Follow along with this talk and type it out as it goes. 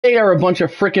They are a bunch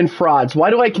of freaking frauds. Why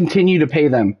do I continue to pay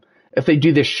them if they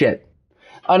do this shit?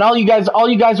 And all you guys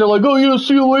are like, oh yeah,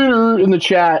 see you later in the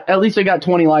chat. At least I got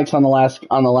 20 likes on the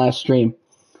last stream.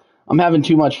 I'm having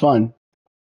too much fun.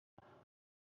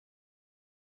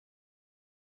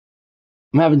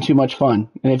 I'm having too much fun.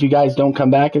 And if you guys don't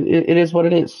come back, it is what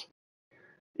it is.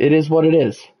 It is what it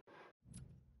is.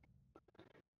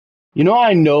 You know,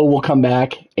 I know will come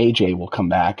back. AJ will come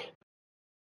back.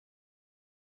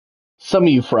 Some of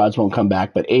you frauds won't come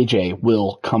back, but AJ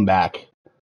will come back.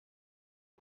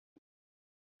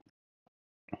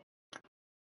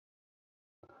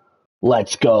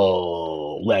 Let's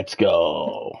go. Let's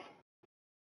go.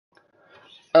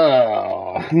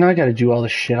 Oh, now I gotta do all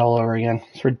this shit all over again.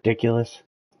 It's ridiculous.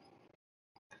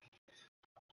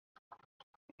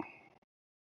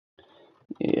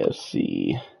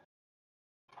 EAFC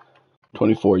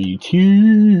 24 UT.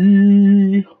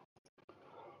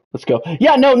 Let's go.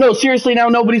 Yeah, no, seriously, now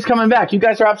nobody's coming back. You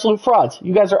guys are absolute frauds.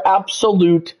 You guys are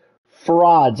absolute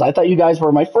frauds. I thought you guys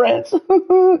were my friends.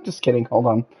 Just kidding. Hold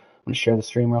on. I'm going to share the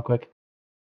stream real quick.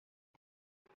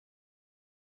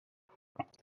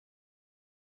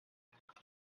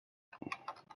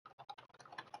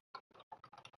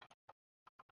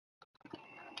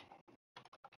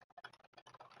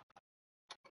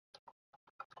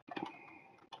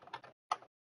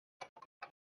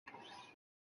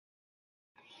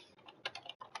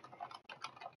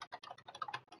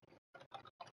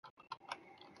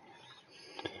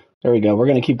 There we go. We're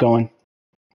going to keep going.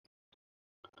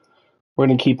 We're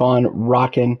going to keep on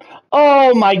rocking.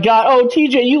 Oh, my God. Oh,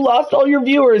 TJ, you lost all your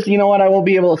viewers. You know what? I won't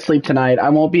be able to sleep tonight. I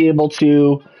won't be able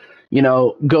to,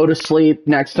 go to sleep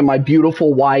next to my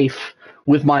beautiful wife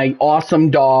with my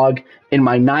awesome dog in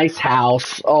my nice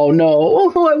house. Oh, no.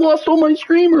 Oh, I lost all my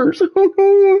streamers.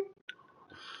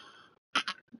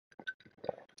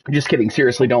 Just kidding.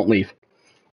 Seriously, don't leave.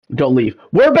 Don't leave.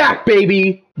 We're back,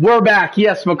 baby. We're back.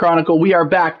 Yes, McChronicle, we are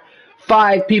back.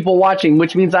 5 people watching,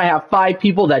 which means I have 5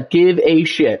 people that give a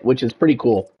shit, which is pretty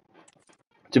cool,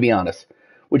 to be honest,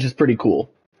 which is pretty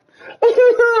cool.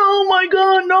 Oh my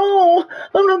God, no,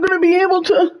 I'm not going to be able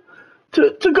to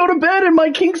go to bed in my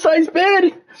king-size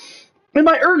bed in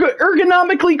my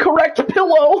ergonomically correct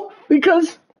pillow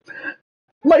because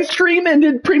my stream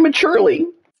ended prematurely.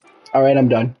 All right, I'm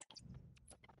done.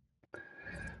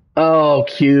 Oh,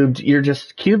 Cubed,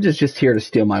 Cubed is just here to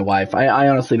steal my wife. I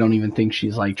honestly don't even think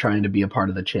she's like trying to be a part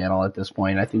of the channel at this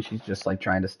point. I think she's just like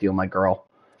trying to steal my girl.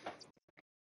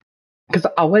 Cause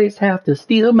I always have to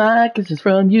steal my kisses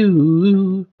from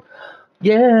you.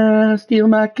 Yeah, steal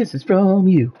my kisses from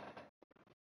you.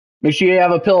 Make sure you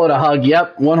have a pillow to hug.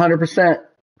 Yep, 100%.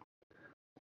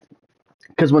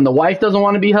 Cause when the wife doesn't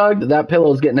want to be hugged, that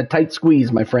pillow is getting a tight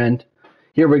squeeze, my friend.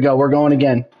 Here we go. We're going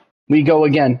again. We go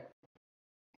again.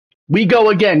 We go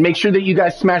again. Make sure that you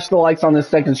guys smash the likes on this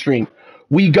second stream.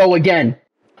 We go again.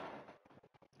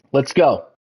 Let's go.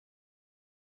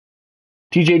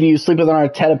 TJ, do you sleep with an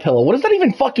Arteta pillow? What does that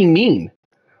even fucking mean?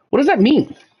 What does that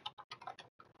mean?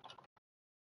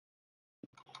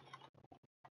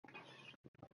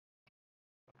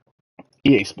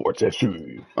 EA Sports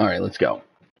FC. All right, let's go.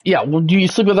 Yeah, well, do you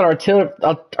sleep with an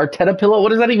Arteta pillow? What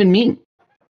does that even mean?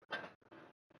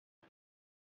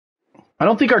 I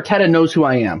don't think Arteta knows who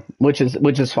I am, which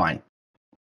is fine.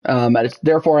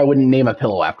 Therefore, I wouldn't name a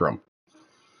pillow after him.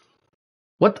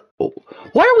 What?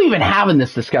 Why are we even having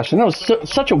this discussion? That was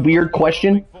such a weird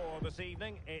question.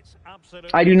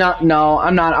 I do not know.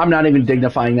 I'm not even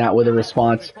dignifying that with a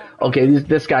response. Okay,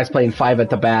 this guy's playing 5 at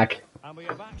the back.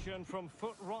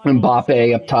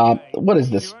 Mbappe up top. What is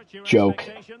this joke?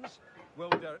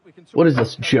 What is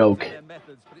this joke?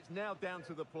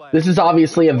 This is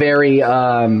obviously a very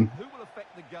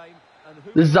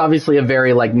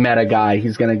like meta guy.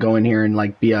 He's gonna go in here and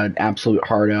like be an absolute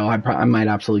hardo. I might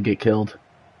absolutely get killed.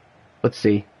 Let's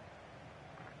see.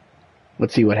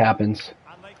 Let's see what happens.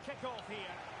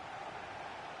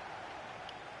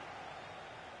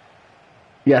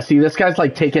 Yeah, see, this guy's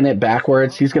like taking it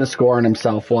backwards. He's gonna score on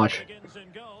himself. Watch.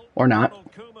 Or not.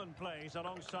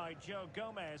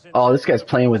 Oh, this guy's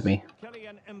playing with me.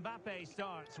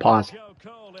 Pause.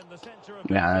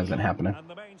 Yeah, that isn't happening.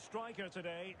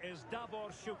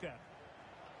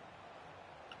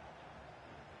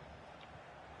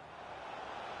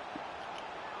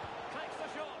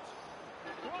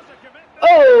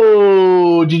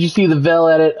 Oh, did you see the veil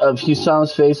edit of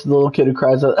Husam's face, the little kid who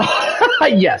cries out?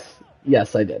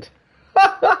 Yes, I did.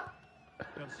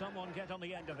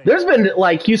 There's been,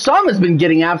 like, Husam has been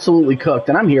getting absolutely cooked,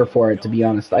 and I'm here for it, to be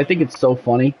honest. I think it's so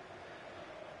funny.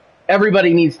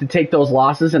 Everybody needs to take those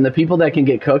losses, and the people that can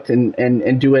get cooked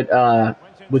and do it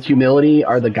with humility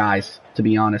are the guys, to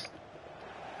be honest.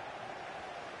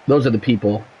 Those are the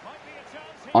people.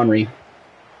 Henry.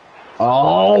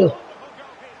 Oh!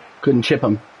 Couldn't chip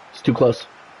him. It's too close.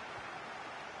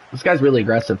 This guy's really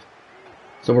aggressive.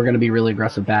 So we're going to be really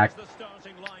aggressive back.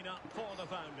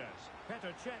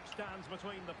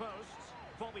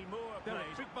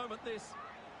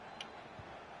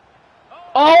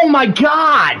 Oh my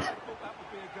God!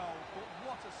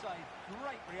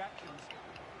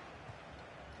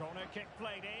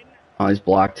 Oh, he's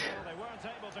blocked.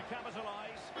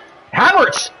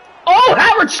 Havertz! Oh,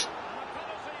 Havertz!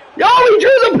 Oh, he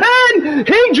drew the pen!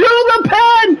 He drew the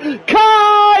pen!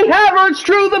 Kai Havertz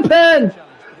drew the pen!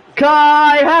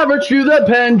 Kai Havertz drew the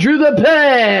pen, drew the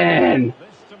pen!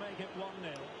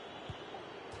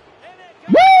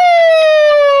 Woo!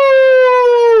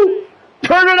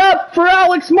 Turn it up for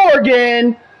Alex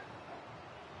Morgan!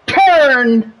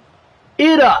 Turn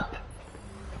it up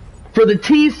for the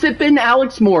tea-sipping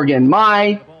Alex Morgan,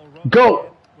 my GOAT.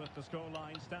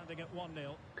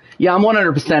 Yeah, I'm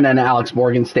 100% an Alex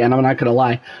Morgan stan. I'm not going to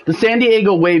lie. The San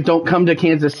Diego Wave don't come to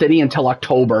Kansas City until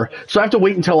October. So I have to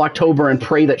wait until October and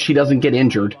pray that she doesn't get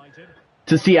injured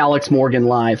to see Alex Morgan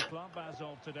live. He's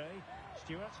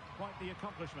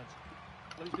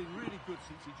been really good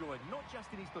since he joined, not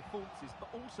just in his performances, but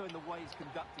also in the way he's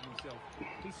conducting himself.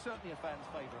 He's certainly a fan's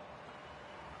favourite.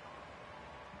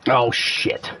 Oh,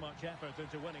 shit.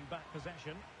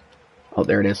 Oh,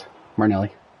 there it is.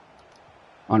 Marnelli.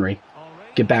 Henry.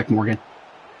 Get back, Morgan.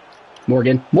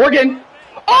 Morgan. Morgan!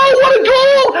 Oh, what a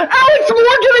goal! Alex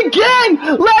Morgan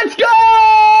again! Let's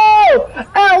go!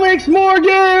 Alex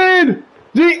Morgan!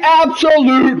 The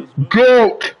absolute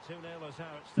GOAT!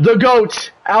 The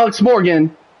GOAT, Alex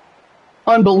Morgan.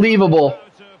 Unbelievable.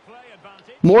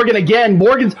 Morgan again.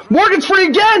 Morgan's free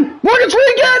again! Morgan's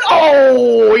free again!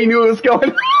 Oh, he knew it was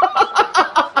going.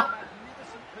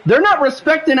 They're not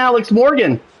respecting Alex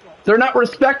Morgan. They're not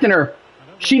respecting her.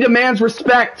 She demands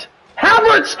respect.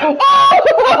 Havertz! Oh!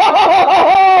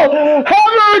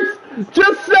 Havertz!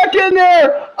 Just second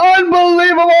there!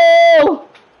 Unbelievable!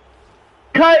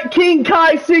 King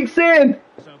Kai sinks in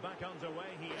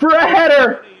for a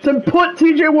header to put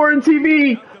TJ Warren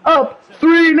TV up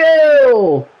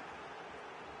 3-0.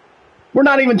 We're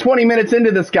not even 20 minutes into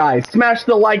this, guys. Smash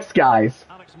the likes, guys.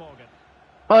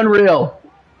 Unreal.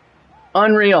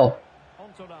 Unreal.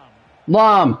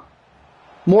 Lam.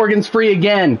 Morgan's free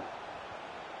again.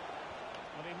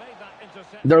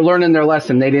 They're learning their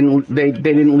lesson. They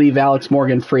didn't leave Alex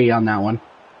Morgan free on that one.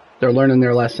 They're learning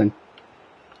their lesson.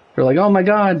 They're like, oh my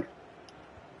God.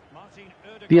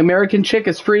 The American chick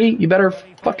is free. You better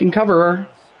fucking cover her.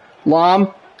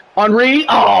 Lam. Henry.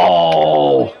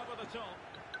 Oh!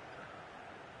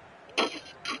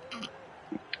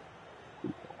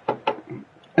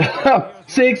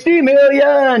 $60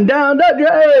 million down the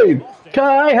drain.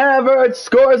 Kai Havertz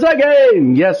scores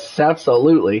again. Yes,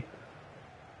 absolutely.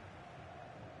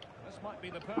 This might be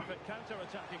the perfect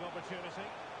counter-attacking opportunity.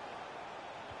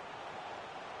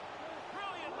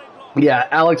 Yeah,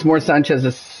 Alex Moore Sanchez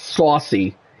is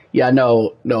saucy. Yeah,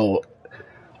 no.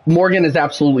 Morgan is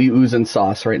absolutely oozing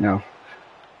sauce right now.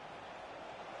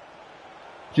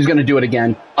 She's going to do it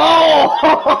again.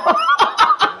 Oh!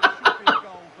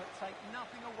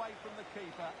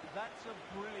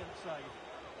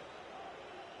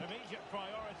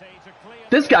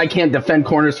 This guy can't defend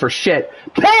corners for shit.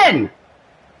 Pen!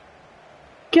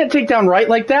 Can't take down right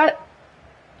like that.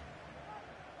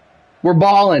 We're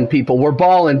balling, people. We're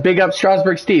balling. Big up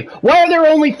Strasburg Steve. Why are there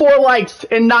only 4 likes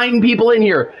and 9 people in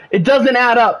here? It doesn't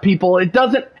add up, people. It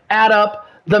doesn't add up.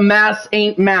 The math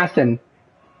ain't mathin'.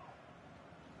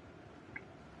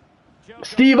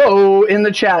 Steve-O in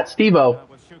the chat. Steve-O.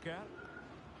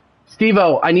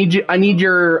 Steve-O, I need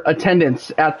your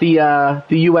attendance at the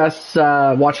US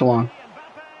watch along.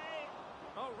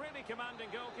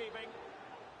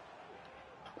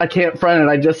 I can't front it.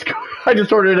 I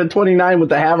just ordered a 29 with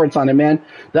the Havertz on it, man.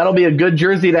 That'll be a good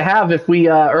jersey to have if we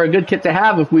or a good kit to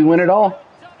have if we win it all.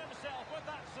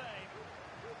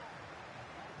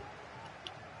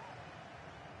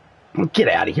 Get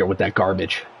out of here with that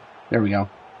garbage. There we go.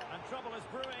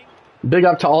 Big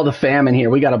up to all the fam in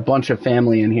here. We got a bunch of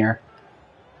family in here.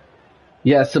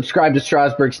 Yeah, subscribe to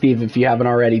Strasburg Steve if you haven't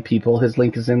already, people. His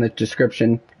link is in the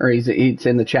description, or it's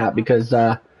in the chat because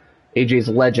AJ's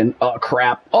a legend. Oh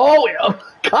crap! Oh,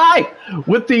 Kai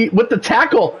with the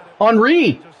tackle.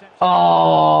 Henry.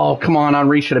 Oh, come on,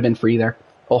 Henry should have been free there.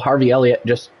 Oh, Harvey Elliott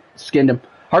just skinned him.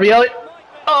 Harvey Elliott.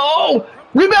 Oh,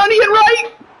 rebound Ian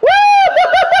Wright. Woo!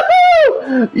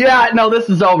 Yeah, no, this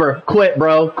is over. Quit,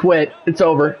 bro. Quit. It's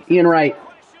over. Ian Wright.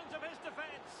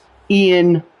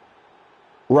 Ian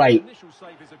Right. Initial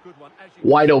save is a good one, as you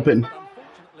Wide can see, open. but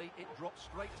unfortunately it drops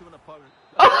straight to an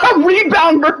opponent.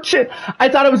 Rebound merchant. I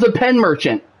thought it was a pen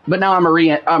merchant, but now I'm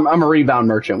a rebound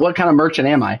merchant. What kind of merchant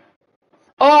am I?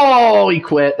 Oh, he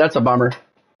quit. That's a bummer.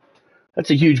 That's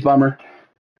a huge bummer.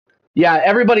 Yeah,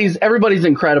 everybody's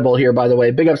incredible here, by the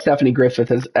way. Big up Stephanie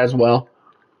Griffith as well.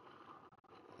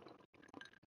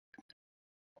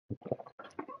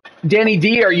 Danny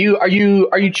D, are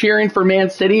you cheering for Man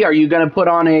City? Are you going to put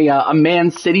on a Man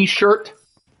City shirt?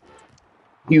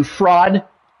 You fraud.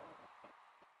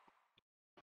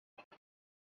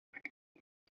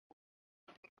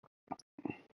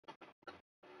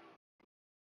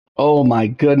 Oh my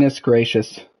goodness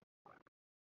gracious.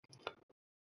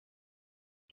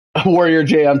 Warrior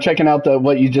J, I'm checking out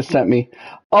what you just sent me.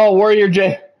 Oh, Warrior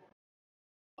J.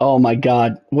 Oh my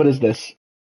God, what is this?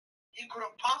 He could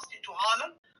have passed it to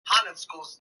Haaland. Haaland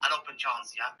scores an open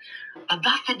chance, yeah? And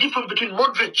that's the difference between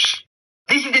Modric.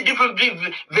 This is the difference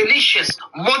between Vinicius,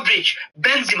 Modric,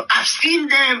 Benzema. I've seen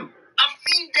them.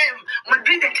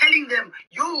 Madrid are telling them,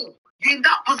 yo, you're in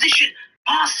that position.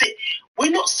 Pass it.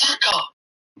 We're not Saka.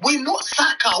 We're not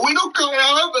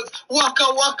Waka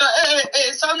Waka,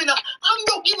 Samina. I'm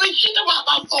not giving a shit about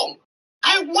that song.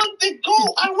 I want the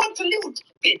goal. I want to live with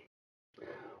it.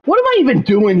 What am I even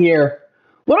doing here?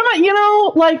 What am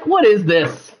I, what is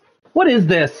this? What is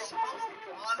this?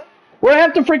 Where I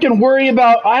have to freaking worry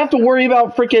about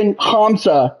freaking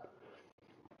Hamza.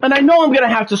 And I know I'm going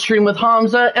to have to stream with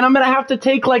Hamza, and I'm going to have to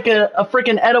take like a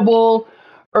freaking edible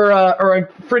or a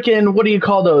freaking, what do you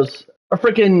call those? A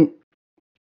freaking,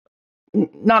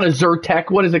 not a Zyrtec,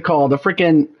 what is it called? A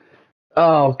freaking,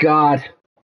 oh God,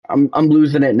 I'm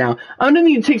losing it now. I'm going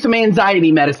to need to take some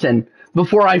anxiety medicine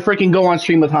before I freaking go on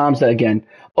stream with Hamza again.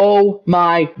 Oh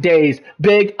my days.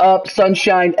 Big up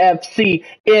Sunshine FC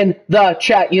in the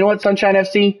chat. You know what Sunshine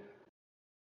FC?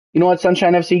 You know what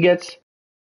Sunshine FC gets?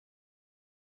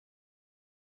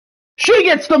 She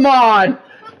gets the mod!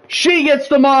 She gets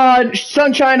the mod!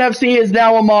 Sunshine FC is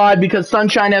now a mod because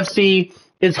Sunshine FC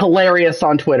is hilarious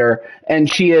on Twitter. And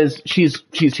she's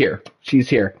here. She's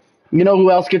here. You know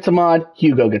who else gets a mod?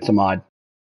 Hugo gets a mod.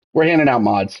 We're handing out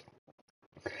mods.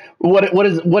 What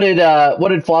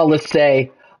did Flawless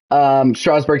say?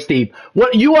 Strasbourg Steve.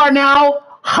 What you are now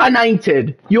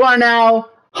united. You are now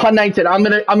united. I'm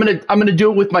gonna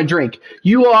do it with my drink.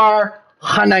 You are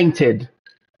united.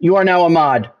 You are now a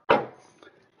mod.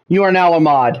 You are now a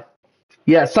mod.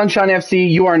 Yeah, Sunshine FC,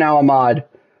 you are now a mod.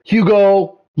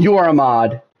 Hugo, you are a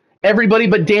mod. Everybody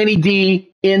but Danny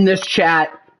D in this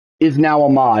chat is now a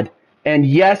mod. And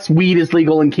yes, weed is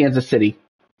legal in Kansas City.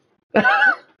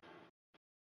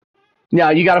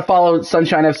 Yeah, you got to follow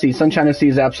Sunshine FC. Sunshine FC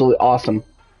is absolutely awesome.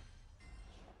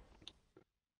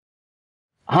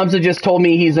 Hamza just told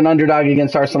me he's an underdog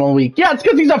against Arsenal week. Yeah, it's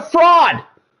because he's a fraud.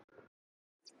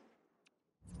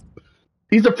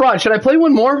 He's a fraud. Should I play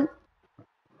one more?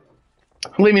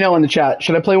 Let me know in the chat.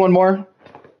 Should I play one more?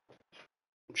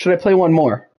 Should I play one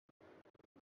more?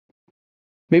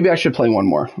 Maybe I should play one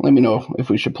more. Let me know if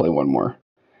we should play one more.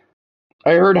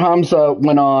 I heard Hamza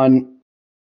went on.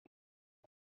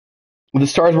 The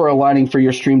stars were aligning for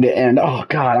your stream to end. Oh,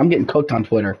 God, I'm getting cooked on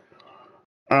Twitter.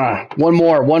 One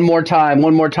more time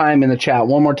in the chat.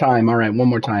 One more time. All right, one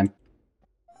more time.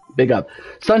 Big up.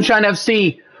 Sunshine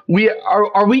FC,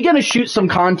 are we going to shoot some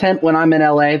content when I'm in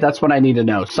LA? That's what I need to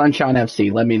know. Sunshine FC,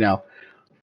 let me know.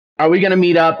 Are we going to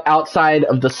meet up outside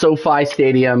of the SoFi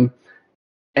Stadium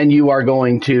and you are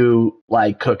going to,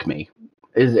 like, cook me?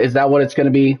 Is that what it's going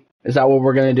to be? Is that what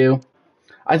we're going to do?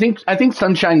 I think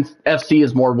Sunshine FC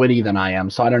is more witty than I am,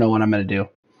 so I don't know what I'm going to do.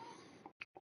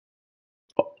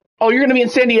 Oh, you're going to be in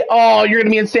San Diego. Oh, you're going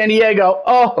to be in San Diego.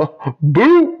 Oh,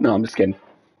 boo. No, I'm just kidding.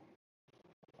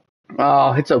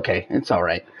 Oh, it's okay. It's all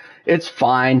right. It's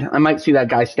fine. I might see that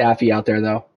guy Staffy out there,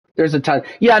 though. There's a ton.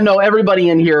 Yeah, no, everybody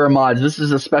in here are mods. This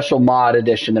is a special mod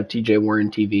edition of TJ Warren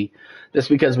TV. Just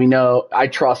because we know I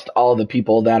trust all the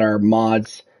people that are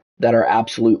mods that are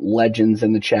absolute legends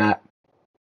in the chat.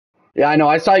 Yeah, I know.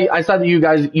 I saw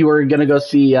that you were going to go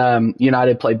see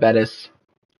United play Betis.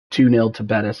 2-0 to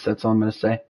Betis. That's all I'm going to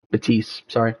say. Betis,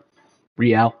 sorry.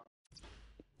 Real.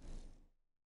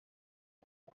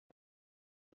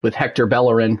 With Hector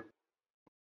Bellerin.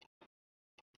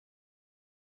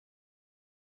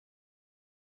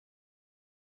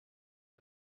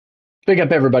 Big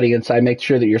up everybody inside. Make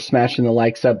sure that you're smashing the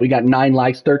likes up. We got 9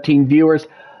 likes, 13 viewers.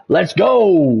 Let's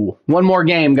go. One more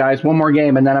game, guys. One more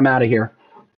game, and then I'm out of here.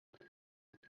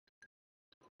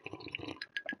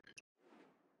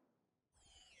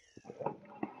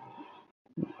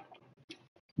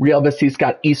 Real Betis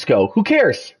got Isco. Who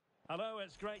cares? Hello,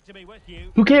 it's great. great to be with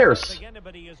you. Who I cares? think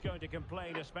anybody is going to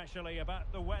complain, especially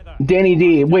about the weather. Danny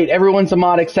D. Wait, everyone's a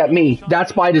mod except me.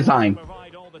 That's by design.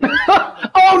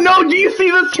 Oh no, do you see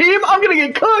this team? I'm gonna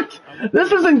get cooked.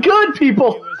 This isn't good,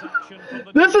 people.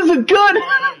 This isn't good.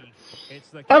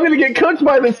 I'm gonna get cooked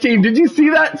by this team. Did you see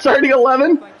that? Starting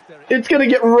 11? It's gonna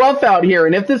get rough out here,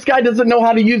 and if this guy doesn't know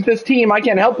how to use this team, I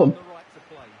can't help him.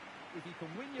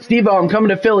 Steve-O, I'm coming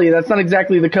to Philly. That's not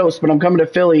exactly the coast, but I'm coming to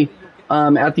Philly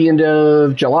at the end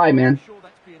of July, man.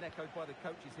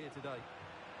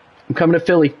 I'm coming to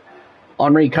Philly.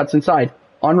 Henry cuts inside.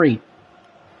 Henry.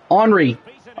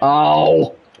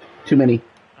 Oh, too many.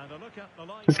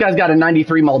 This guy's got a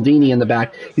 93 Maldini in the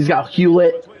back. He's got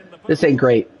Hewlett. This ain't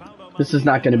great. This is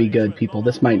not going to be good, people.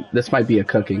 This might be a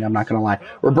cooking. I'm not going to lie.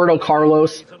 Roberto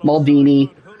Carlos,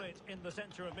 Maldini,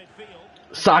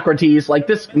 Socrates, like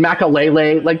this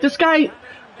Makalele, like this guy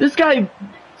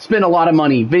spent a lot of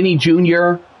money. Vinny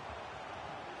Jr.,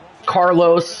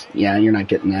 Carlos. Yeah, you're not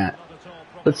getting that.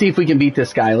 Let's see if we can beat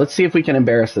this guy. Let's see if we can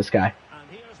embarrass this guy.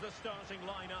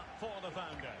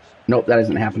 Nope, that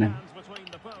isn't happening.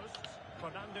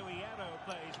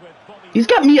 He's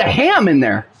got Mia Hamm in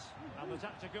there.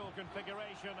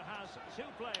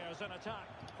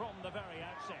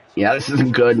 Yeah, this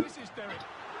isn't good.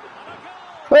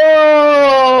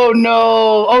 Oh,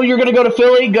 no. Oh, you're going to go to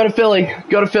Philly? Go to Philly.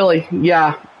 Go to Philly.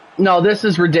 Yeah. No, this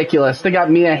is ridiculous. They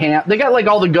got Mia Hamm. They got, like,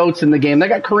 all the GOATs in the game. They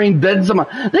got Kareem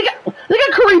Benzema. They got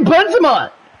Kareem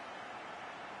Benzema.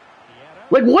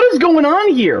 Like, what is going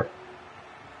on here?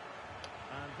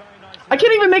 I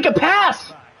can't even make a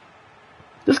pass.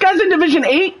 This guy's in Division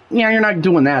 8? Yeah, you're not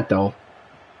doing that, though.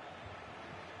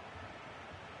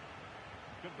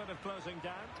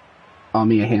 Oh,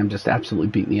 Mia Hamm just absolutely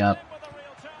beat me up.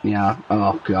 Yeah.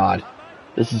 Oh, God.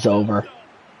 This is over.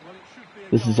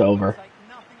 This is over.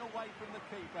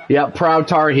 Yep, proud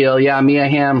Tar Heel. Yeah, Mia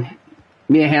Hamm.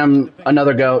 Mia Hamm,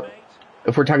 another GOAT.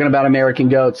 If we're talking about American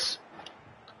GOATs,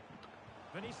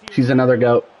 she's another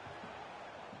GOAT.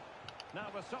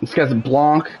 This guy's a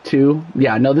Blanc, too.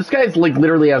 Yeah, no, this guy's like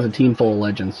literally has a team full of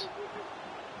legends.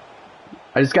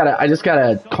 I just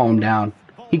gotta calm down.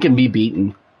 He can be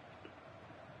beaten.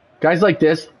 Guys like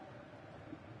this,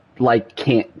 like,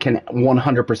 can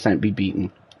 100% be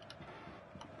beaten.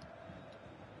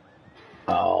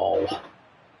 Oh.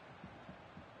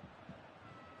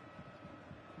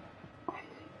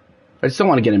 I just don't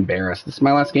want to get embarrassed. This is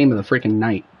my last game of the freaking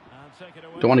night.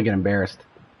 Don't want to get embarrassed.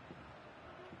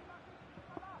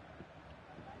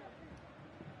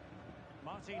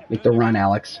 Make the run,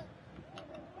 Alex.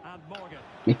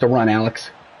 Make the run, Alex.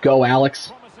 Go,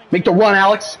 Alex. Make the run,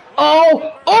 Alex.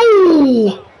 Oh!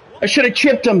 Oh! I should have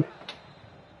chipped him.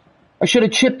 I should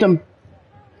have chipped him.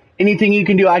 Anything you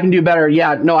can do, I can do better.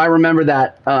 Yeah, no, I remember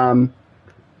that. I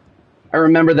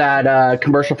remember that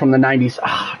commercial from the 90s.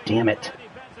 Ah, damn it.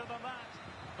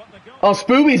 Oh,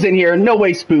 Spooby's in here. No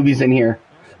way Spooby's in here.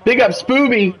 Big up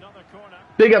Spooby.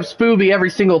 Big up Spooby every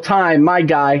single time. My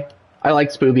guy. I like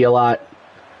Spooby a lot.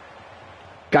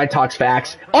 Guy talks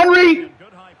facts. Henry!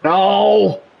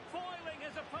 No!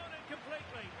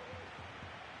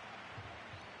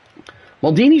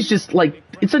 Maldini's just like,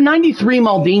 it's a 93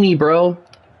 Maldini, bro.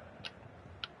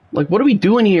 Like, what are we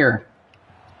doing here?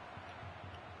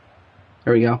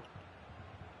 There we go.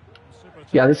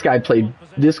 Yeah, this guy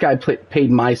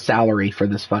paid my salary for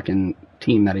this fucking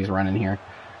team that he's running here.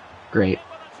 Great.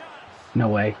 No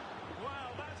way.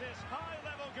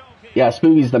 Yeah,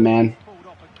 Spooby's the man.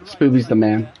 Spooby's the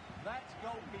man.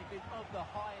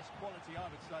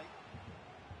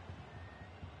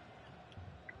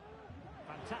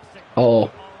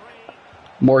 Oh.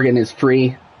 Morgan is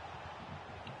free.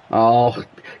 Oh.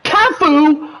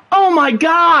 Cafu! Oh my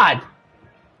god!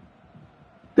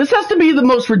 This has to be the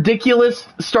most ridiculous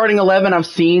starting 11 I've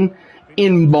seen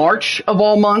in March of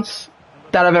all months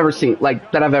that I've ever seen.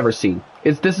 Like, that I've ever seen.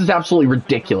 This is absolutely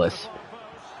ridiculous.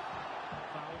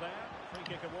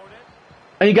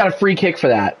 And you got a free kick for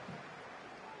that.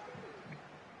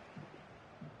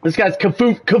 This guy's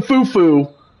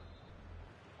Kafufu.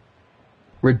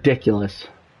 Ridiculous.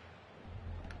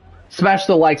 Smash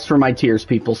the likes for my tears,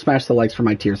 people. Smash the likes for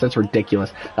my tears. That's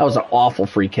ridiculous. That was an awful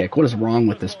free kick. What is wrong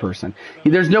with this person?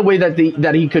 There's no way that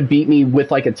he could beat me with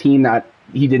like a team that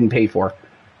he didn't pay for.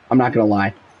 I'm not gonna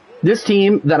lie. This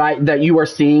team that you are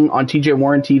seeing on TJ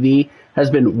Warren TV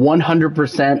has been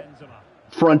 100%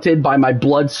 fronted by my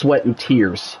blood, sweat, and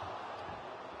tears.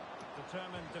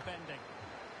 Determined defending.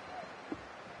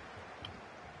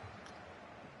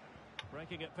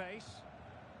 Breaking at pace.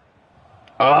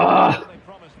 They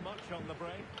promised much on the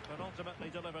break, but ultimately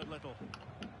delivered little.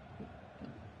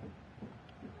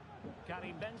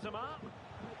 Karim Benzema.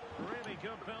 Really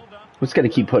good build-up. I'm just gonna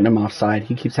keep putting him offside.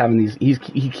 He keeps having these.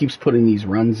 He keeps putting these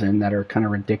runs in that are kind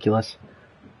of ridiculous.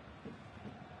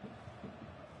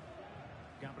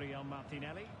 Gabriel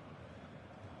Martinelli.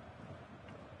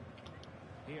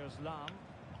 Here's Lam.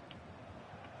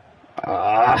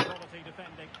 Quality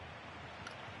defending.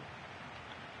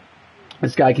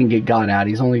 This guy can get got at.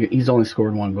 He's only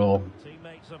scored 1 goal.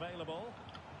 Teammates available.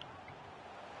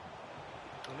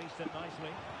 Released it nicely.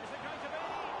 Is it going to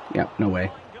be? Yep, no way.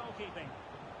 Fine goalkeeping.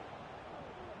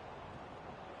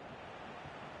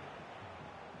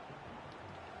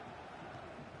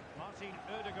 Martin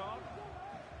Ødegaard.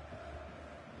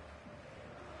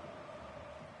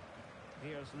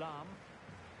 Here's Lam.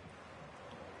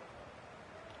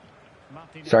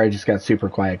 Martinelli. Sorry, I just got super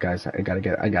quiet, guys. I gotta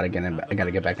get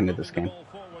back into this game. Ball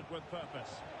forward with purpose.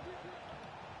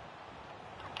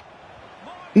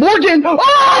 Morgan! Oh!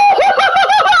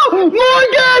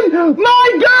 Morgan!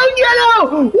 My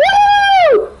God,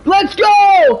 Woo! Let's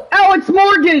go! Alex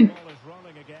Morgan! Ball is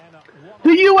rolling again at one.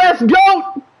 The U.S.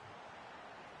 GOAT!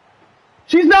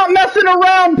 She's not messing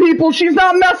around, people. She's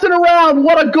not messing around.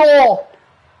 What a goal!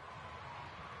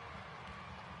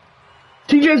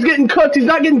 TJ's getting cooked. He's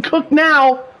not getting cooked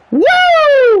now.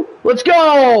 Woo! Let's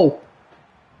go!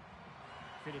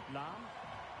 Philipp Lam.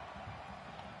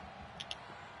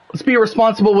 Let's be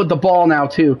responsible with the ball now,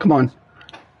 too. Come on.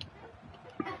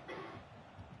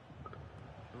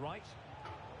 Right.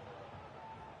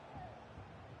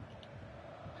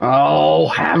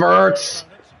 Oh, Havertz.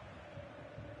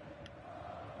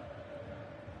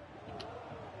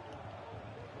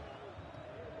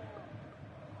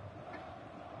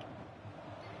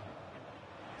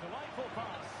 Delightful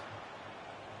pass.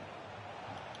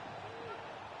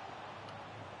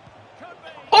 Could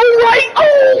be. Oh, right.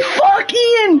 Oh, fuck,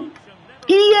 Ian.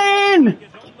 Ian.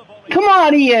 Come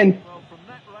on, Ian. Well, from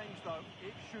that range, though,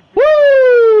 it should be.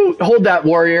 Woo! Hold that,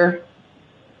 Warrior.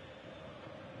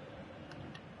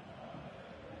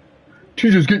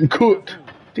 She's just getting cooked.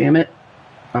 Damn it.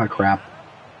 Oh, crap.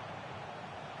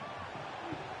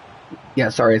 Yeah,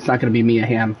 sorry, it's not going to be Mia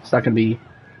Hamm. It's not going to be...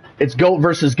 It's GOAT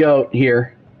versus GOAT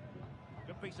here.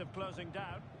 Good piece of closing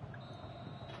down.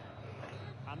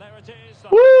 And there it is.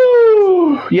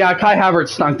 Woo! Yeah, Kai Havertz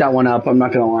stunk that one up. I'm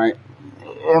not going to lie.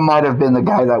 It might have been the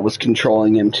guy that was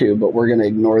controlling him, too, but we're going to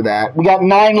ignore that. We got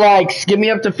 9 likes. Give me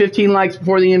up to 15 likes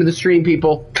before the end of the stream,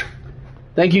 people.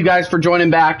 Thank you guys for joining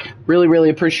back. Really,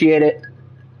 really appreciate it.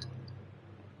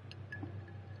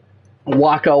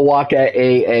 Waka Waka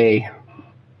AA.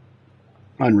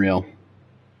 Unreal.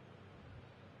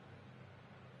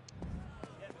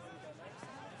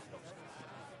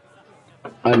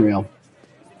 Unreal.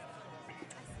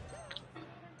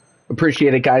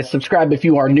 Appreciate it, guys. Subscribe if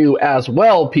you are new as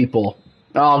well, people.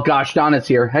 Oh, gosh, Donna's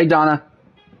here. Hey, Donna.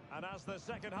 And as the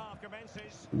second half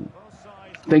commences, both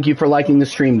sides Thank you for liking the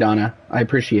stream, Donna. I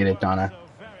appreciate it, Donna. so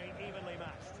very evenly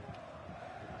matched.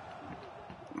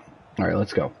 All right,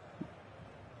 let's go.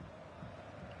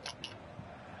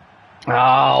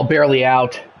 Oh, barely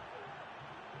out.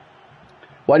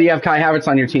 Why do you have Kai Havertz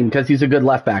on your team? Because he's a good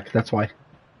left back. That's why.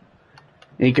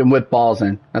 And he can whip balls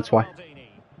in. That's why. Maldini.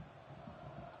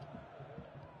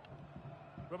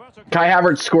 Roberto Kai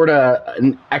Havertz scored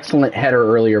an excellent header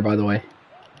earlier, by the way.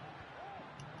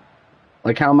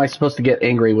 Like, how am I supposed to get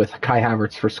angry with Kai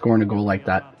Havertz for scoring a goal like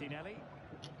that? Martinelli.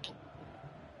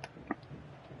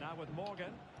 Now with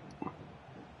Morgan.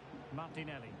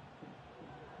 Martinelli.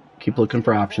 Keep looking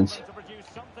for options. To produce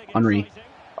something Henry. exciting.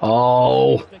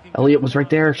 Oh, Elliot was right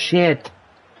there. Shit.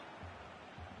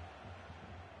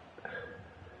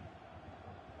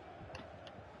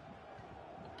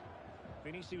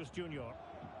 Vinicius Junior.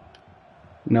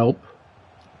 Nope.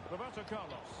 Roberto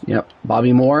Carlos. Yep.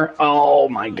 Bobby Moore. Oh,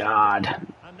 my God.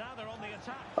 And now they're on the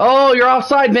attack. Oh, you're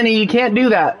offside, Vinny. You can't do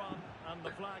that. Run, and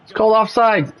the flag It's called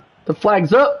offside. The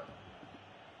flag's up.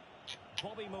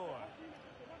 Bobby Moore.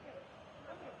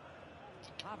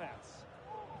 Havertz.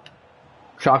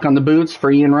 Chalk on the boots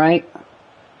for Ian Wright.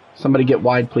 Somebody get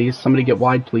wide, please. Somebody get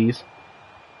wide, please.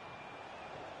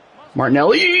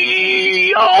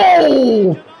 Martinelli.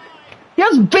 Oh! He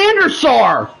has Van der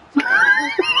Sar. Good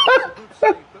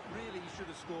save, but really he should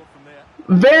have scored from there.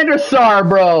 Van der Sar,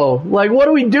 bro. Like, what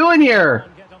are we doing here?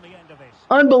 And get on the end of this.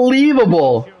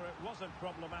 Unbelievable. Sure it wasn't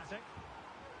problematic.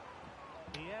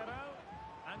 Piero,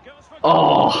 and goes for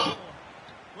Oh,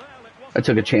 Well, it wasn't I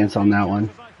took a chance on that one. as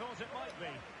I thought it might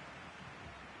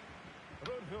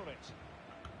be. Ruud Gullit.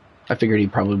 I figured he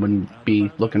probably wouldn't be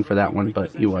looking for that one,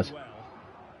 but he was. Well.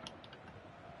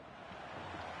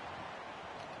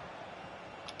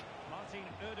 Martin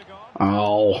Ødegaard.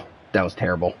 Oh, that was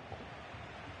terrible.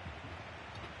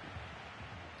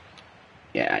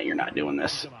 Yeah, you're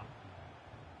Yes.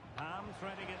 Ham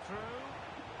threading it through.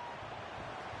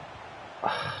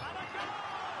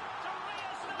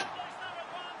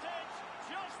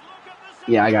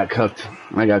 Yeah, I got cooked.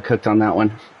 I got cooked on that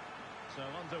one.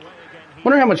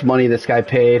 Wonder how much money this guy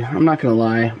paid. I'm not gonna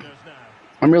lie.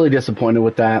 I'm really disappointed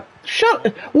with that.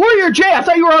 Shut Warrior J, I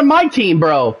thought you were on my team,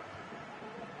 bro.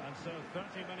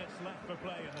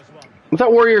 I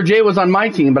thought Warrior J was on my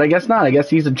team, but I guess not. I guess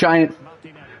he's a giant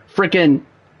freaking...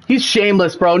 He's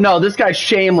shameless, bro. No, this guy's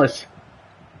shameless.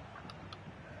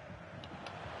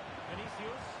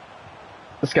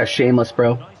 This guy's shameless,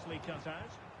 bro.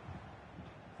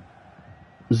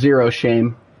 Zero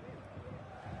shame.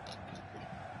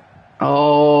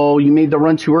 Oh, you made the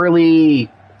run too early.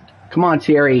 Come on,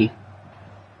 Thierry.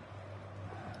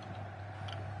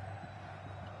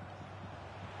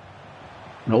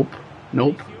 Nope.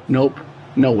 Nope. Nope.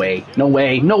 No way. No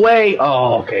way. No way.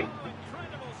 Oh, okay.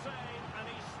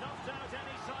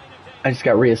 I just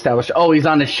got reestablished. Oh, he's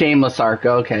on the shameless arc.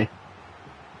 Okay.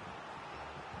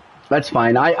 That's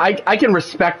fine. I can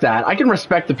respect that. I can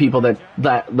respect the people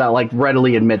that like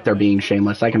readily admit they're being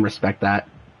shameless. I can respect that.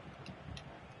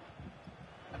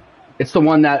 It's the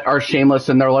one that are shameless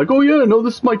and they're like, oh yeah, no,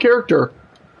 this is my character.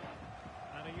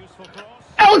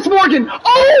 Alex Morgan!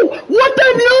 Oh! What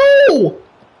the? No!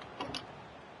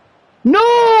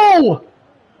 No!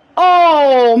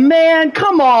 Oh, man,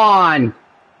 come on!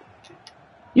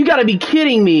 You gotta be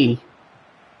kidding me.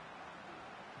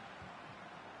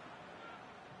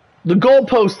 The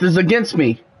goalpost is against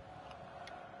me.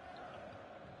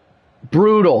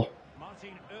 Brutal.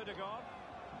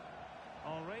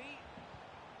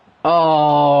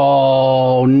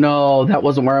 Oh, no, that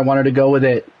wasn't where I wanted to go with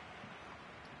it.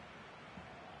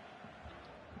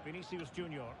 Vinicius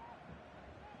Junior.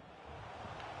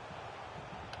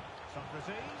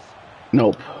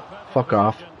 Nope. Fuck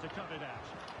off.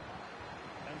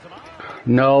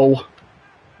 No.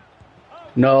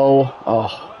 No.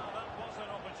 Oh.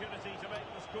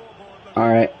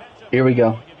 Alright. Here we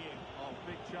go.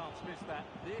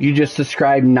 You just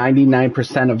described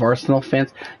 99% of Arsenal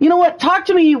fans. You know what? Talk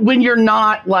to me when you're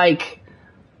not, like,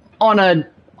 on a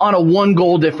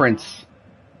 1-goal difference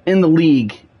in the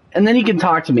league. And then you can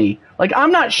talk to me. Like,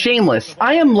 I'm not shameless.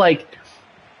 I am, like,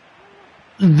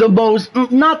 the most,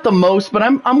 not the most, but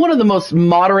I'm one of the most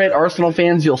moderate Arsenal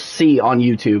fans you'll see on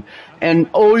YouTube. And,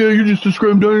 oh yeah, you just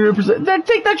described 99%. Then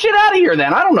take that shit out of here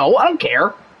then. I don't know. I don't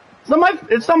care.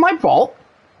 It's not my fault.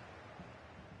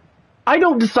 I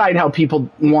don't decide how people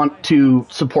want to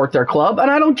support their club, and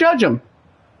I don't judge them.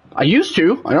 I used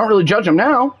to. I don't really judge them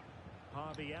now.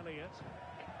 Harvey Elliott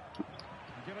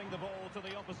giving the ball to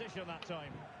the opposition that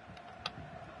time.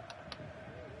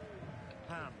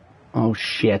 Ham. Oh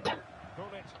shit.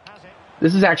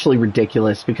 This is actually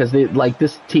ridiculous because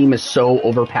this team is so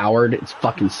overpowered. It's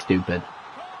fucking stupid.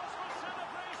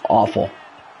 Awful.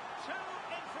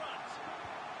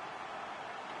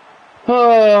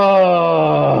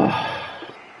 Oh.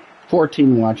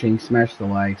 14 watching. Smash the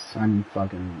likes. I'm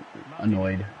fucking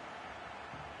annoyed.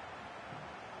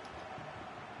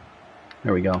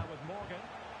 There we go.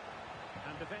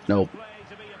 Nope.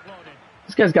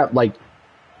 This guy's got like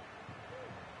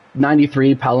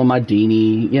 93 Paolo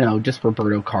Maldini, you know, just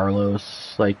Roberto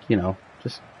Carlos, like, you know,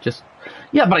 just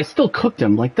yeah, but I still cooked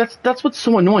him. Like that's what's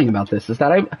so annoying about this is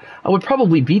that I would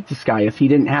probably beat this guy if he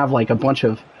didn't have like a bunch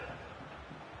of...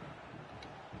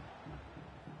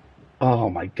 Oh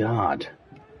my god.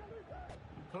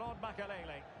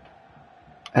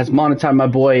 As monetized my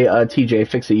boy TJ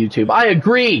Fix It YouTube. I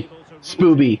agree,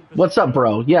 Spooby. What's up,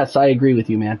 bro? Yes, I agree with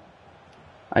you, man.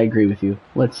 I agree with you.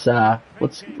 Let's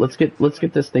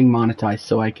get this thing monetized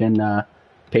so I can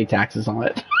pay taxes on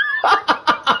it.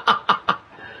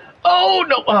 Oh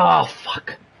no! Oh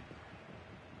fuck.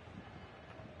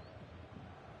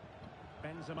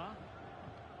 Benzema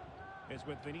is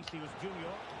with Vinicius Junior.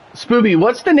 Spooby,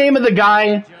 what's the name of the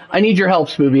guy? I need your help,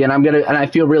 Spooby, and I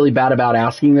feel really bad about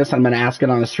asking this. I'm gonna ask it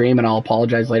on the stream and I'll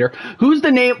apologize later. What's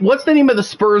the name of the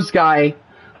Spurs guy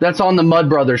that's on the Mud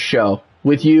Brothers show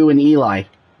with you and Eli?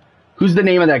 Who's the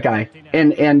name of that guy?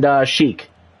 And Sheik.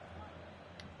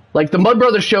 Like the Mud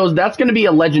Brothers shows, that's gonna be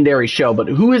a legendary show, but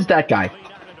who is that guy?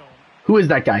 Who is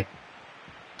that guy?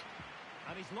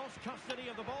 And he's lost custody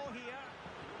of the ball here.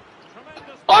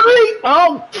 Henry!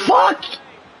 Oh fuck!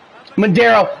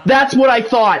 Madero, that's what I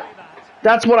thought.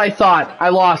 That's what I thought. I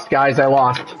lost, guys. I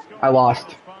lost.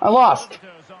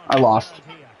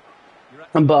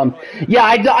 I'm bummed. Yeah,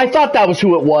 I thought that was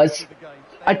who it was.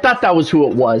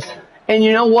 And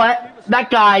you know what?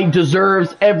 That guy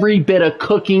deserves every bit of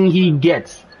cooking he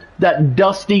gets. That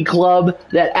dusty club,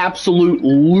 that absolute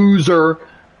loser,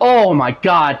 Oh my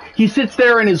God. He sits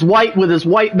there in his white with his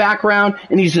white background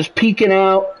and he's just peeking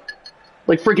out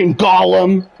like freaking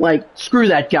Gollum. Like, screw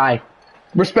that guy.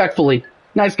 Respectfully.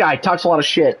 Nice guy. Talks a lot of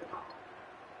shit.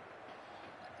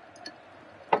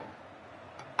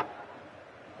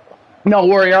 No,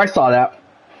 Warrior, I saw that.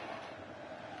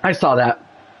 I saw that.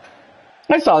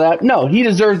 I saw that. No, he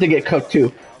deserves to get cooked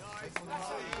too.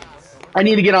 I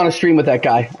need to get on a stream with that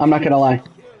guy. I'm not going to lie.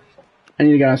 I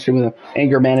need to get on a stream with him.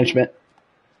 Anger management.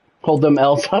 Hold them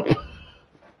L's up.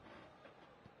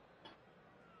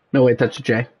 No, wait, that's a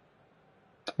J.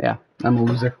 Yeah, I'm a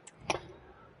loser.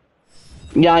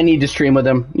 Yeah, I need to stream with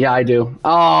him. Yeah, I do.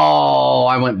 Oh,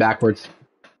 I went backwards.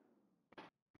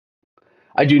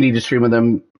 I do need to stream with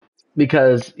him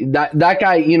because that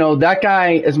guy, you know, that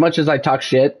guy, as much as I talk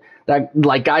shit, that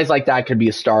like guys like that could be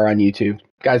a star on YouTube.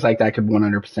 Guys like that could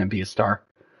 100% be a star.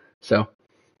 So,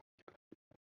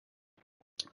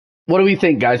 what do we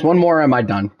think, guys? One more, am I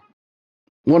done?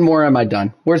 One more, am I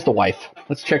done? Where's the wife?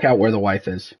 Let's check out where the wife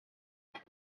is.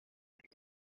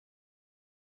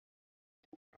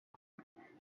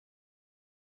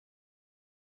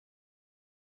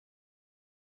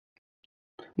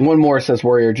 One more, says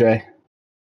Warrior J.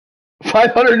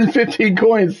 515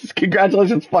 coins.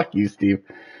 Congratulations. Fuck you, Steve.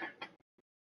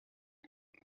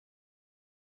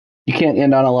 You can't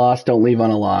end on a loss. Don't leave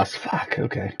on a loss. Fuck.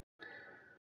 Okay.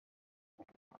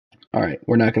 All right.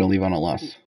 We're not going to leave on a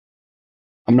loss.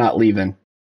 I'm not leaving.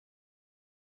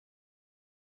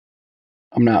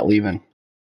 I'm not leaving.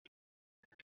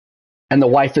 And the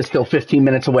wife is still 15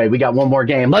 minutes away. We got one more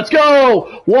game. Let's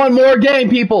go. One more game,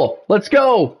 people. Let's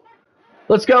go.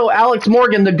 Let's go. Alex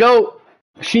Morgan, the GOAT.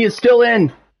 She is still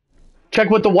in. Check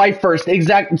with the wife first.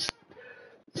 Exact.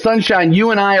 Sunshine,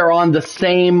 you and I are on the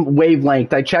same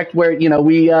wavelength. I checked where, you know,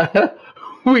 we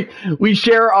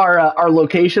share our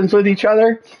locations with each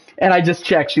other, and I just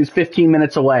checked. She's 15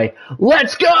 minutes away.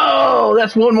 Let's go!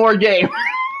 That's one more game.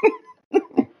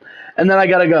 And then I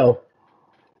gotta go.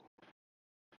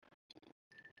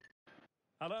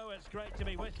 Hello, it's great to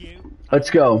be with you. Let's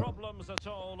go.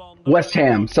 West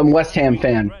Ham, some West Ham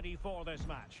fan.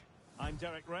 I'm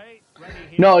Derek Ray.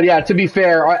 No, yeah, to be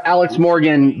fair, Alex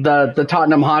Morgan, the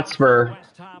Tottenham Hotspur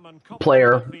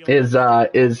player, is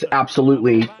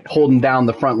absolutely holding down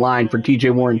the front line for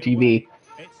TJ Warren TV.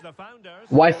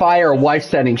 Wi-Fi or wife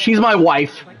setting? She's my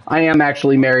wife. I am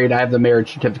actually married. I have the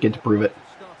marriage certificate to prove it.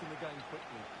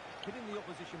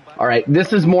 All right,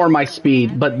 this is more my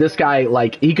speed, but this guy,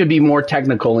 like, he could be more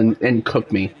technical and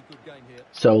cook me.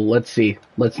 So let's see.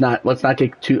 Let's not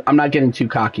get too. I'm not getting too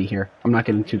cocky here. I'm not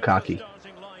getting too cocky.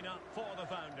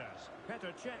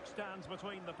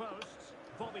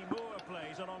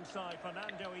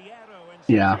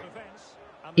 Yeah.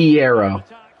 Hierro.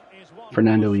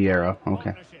 Fernando Hierro.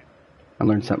 Okay. I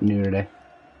learned something new today.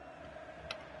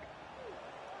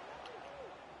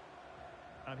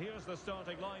 And here's the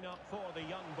starting lineup for the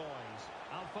young boys.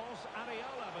 Alphonse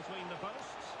Areola between the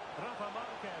posts. Rafa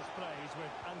Marquez plays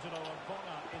with Angelo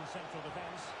Ogbonna in central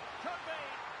defence. Could be.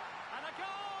 And a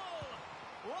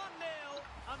goal! 1-0.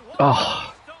 And what a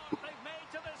start they've made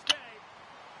to this game.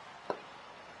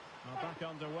 Now back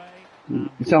underway.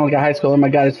 You sound like a high schooler. My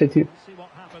God, it's 15.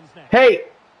 Hey,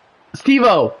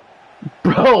 Steve-O.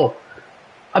 Bro,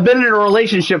 I've been in a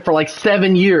relationship for like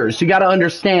 7 years. You got to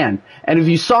understand. And if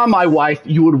you saw my wife,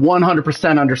 you would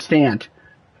 100% understand.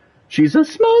 She's a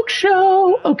smoke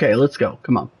show. Okay, let's go.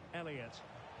 Come on.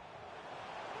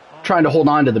 Trying to hold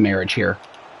on to the marriage here.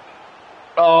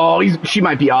 Oh, she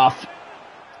might be off.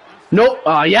 Nope.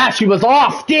 Yeah, she was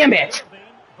off. Damn it.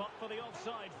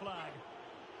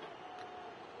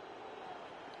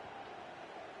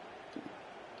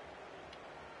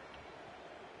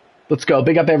 Let's go.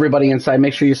 Big up everybody inside.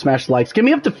 Make sure you smash the likes. Give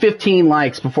me up to 15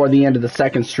 likes before the end of the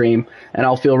second stream, and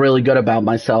I'll feel really good about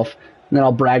myself. And then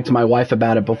I'll brag to my wife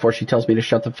about it before she tells me to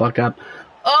shut the fuck up.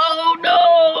 Oh,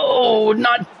 no!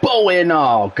 Not Bowen.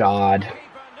 Oh, God.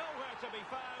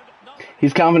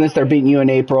 He's confident they're beating you in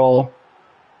April.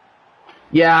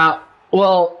 Yeah,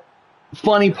 well,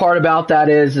 funny part about that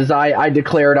is I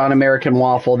declared on American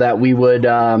Waffle that we would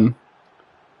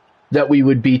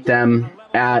beat them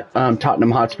at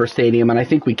Tottenham Hotspur Stadium, and I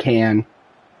think we can.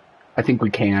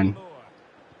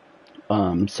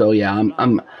 So yeah,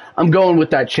 I'm going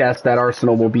with that chest that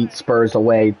Arsenal will beat Spurs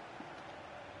away.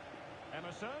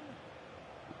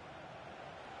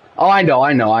 Oh, I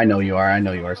know you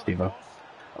are, Steve-O.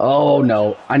 Oh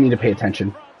no, I need to pay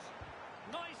attention.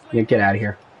 Yeah, get out of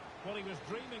here.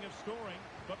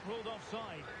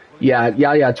 Yeah,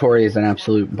 Yaya Toure is an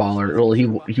absolute baller. Well, he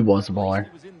was a baller.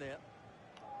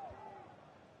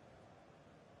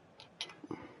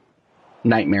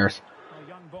 Nightmares.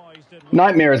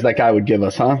 Nightmares that guy would give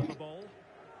us, huh?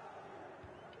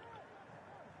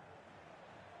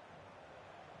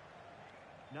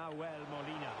 Now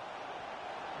Molina.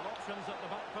 Options at the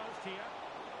back post here,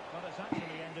 but it's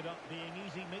actually ended up being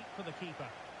easy meat for the keeper.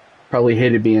 Probably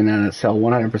hated being in that cell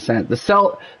 100%. The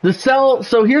cell.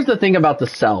 So here's the thing about the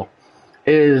cell.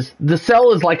 Is the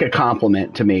cell is like a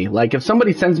compliment to me. Like if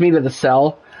somebody sends me to the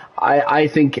cell, I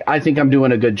think I'm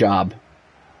doing a good job.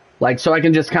 Like so I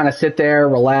can just kind of sit there,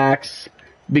 relax,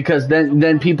 because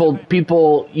then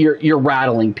people you're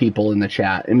rattling people in the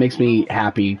chat. It makes me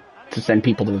happy to send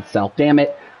people to the cell. Damn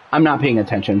it, I'm not paying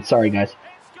attention. Sorry guys.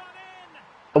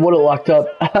 I would have locked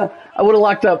up. I would have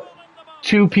locked up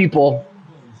 2 people.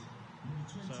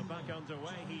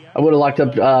 I would have locked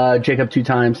up Jacob 2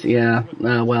 times. Yeah.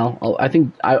 Well, I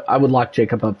think I would lock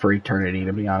Jacob up for eternity,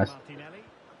 to be honest.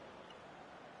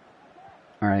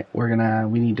 All right,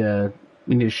 we need to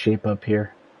shape up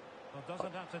here.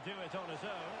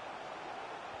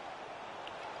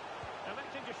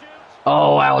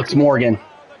 Oh, Alex Morgan.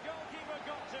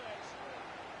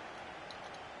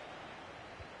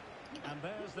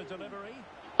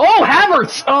 Oh,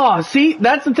 Havertz! Oh, see,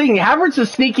 that's the thing. Havertz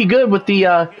is sneaky good with the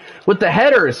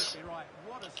headers.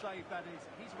 What a save that is.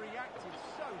 He's reacted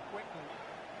so quickly.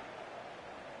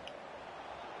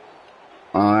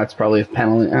 Oh, that's probably a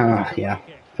penalty. Yeah,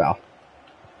 foul.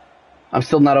 I'm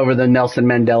still not over the Nelson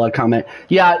Mandela comment.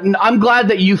 Yeah, I'm glad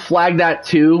that you flagged that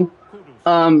too,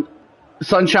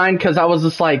 Sunshine, because I was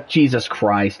just like, Jesus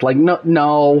Christ. Like,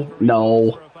 no.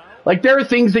 Like, there are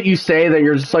things that you say that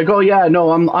you're just like, oh yeah, no,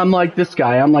 I'm like this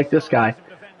guy. I'm like this guy.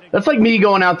 That's like me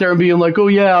going out there and being like, oh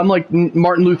yeah, I'm like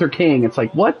Martin Luther King. It's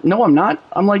like, what? No, I'm not.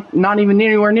 I'm like not even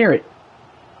anywhere near it.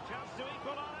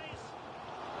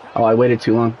 Oh, I waited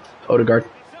too long. Odegaard.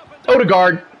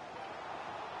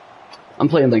 I'm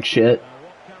playing like shit.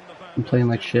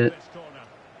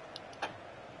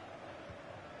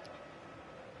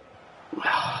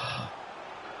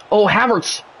 Oh,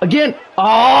 Havertz again.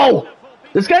 Oh,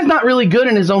 this guy's not really good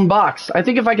in his own box. I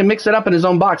think if I can mix it up in his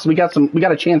own box, we got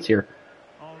a chance here.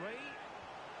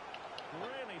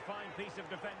 Really fine piece of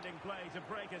defending play to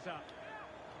break us up.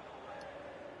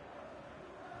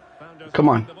 Come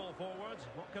on. The ball forwards.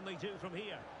 What can they do from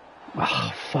here?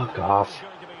 Oh, fuck off.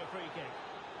 Going to be a free kick.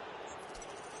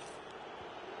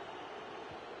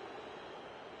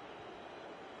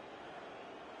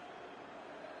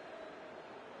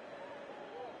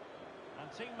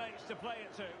 And teammates to play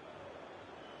it to.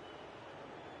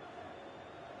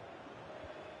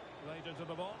 Laid into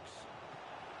the box.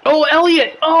 Oh,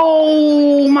 Elliot!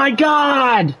 Oh, my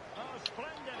God! Oh,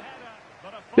 splendid header,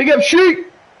 but a Big up Sheik!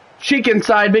 Sheik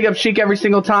inside. Big up Sheik every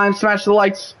single time. Smash the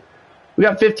likes. We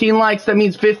got 15 likes. That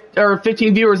means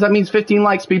 15 viewers. That means 15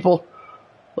 likes, people.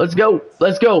 Let's go.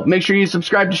 Make sure you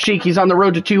subscribe to Sheik. He's on the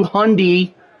road to 200.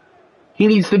 He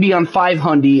needs to be on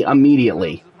 500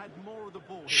 immediately.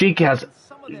 Sheik has...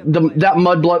 that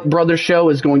Mud Brothers show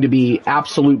is going to be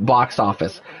absolute box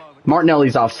office.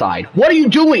 Martinelli's offside. What are you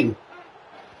doing?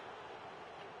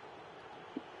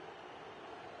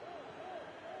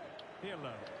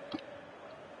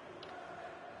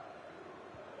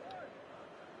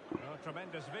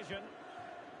 Tremendous vision.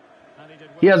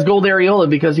 He has gold areola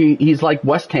because he's like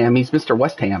West Ham. He's Mr.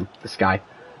 West Ham, this guy.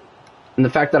 And the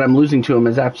fact that I'm losing to him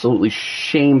is absolutely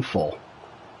shameful.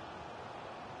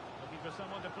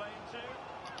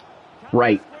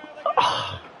 Right.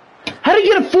 Oh. How did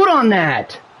he get a foot on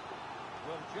that?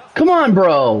 Come on,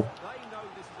 bro.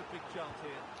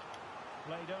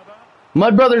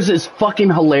 Mud Brothers is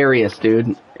fucking hilarious,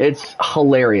 dude. It's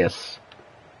hilarious.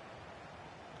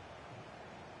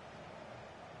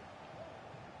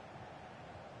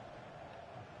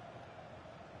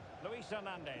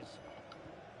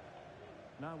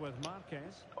 Now with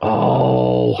Marquez.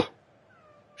 Oh,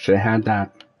 should have had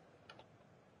that.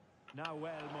 Now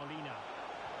Molina.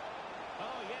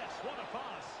 Oh yes, what a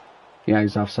pass. Yeah,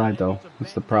 he's offside though.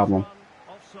 That's the problem.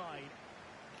 Offside.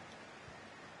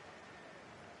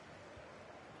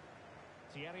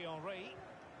 Thierry Henry.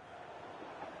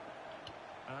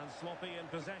 And sloppy in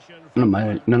possession.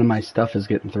 None of my stuff is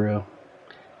getting through.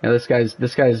 Yeah, this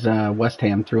guy's West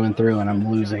Ham through and through, and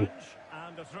I'm losing.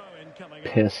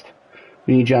 Pissed.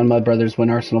 We need John Mud Brothers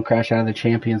when Arsenal crash out of the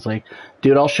Champions League.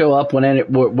 Dude, I'll show up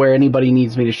where anybody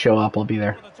needs me to show up. I'll be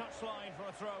there.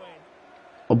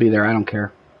 I'll be there. I don't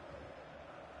care.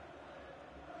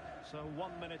 So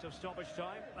 1 minute of stoppage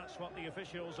time. That's what the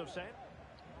officials have said.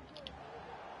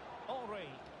 Henry.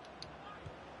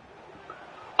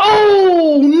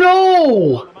 Oh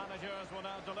no!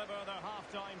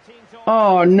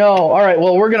 Oh no! All right.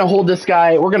 Well, we're gonna hold this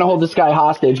guy. We're gonna hold this guy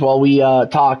hostage while we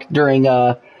talk during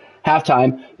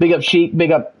Halftime. Big up Sheik.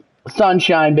 Big up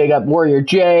Sunshine. Big up Warrior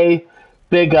J.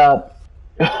 Big up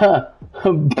Proper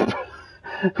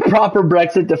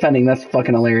Brexit Defending. That's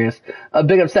fucking hilarious.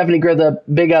 Big up Stephanie Gritha.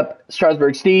 Big up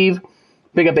Strasbourg Steve.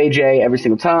 Big up AJ every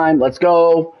single time. Let's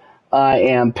go. I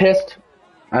am pissed.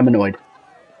 I'm annoyed.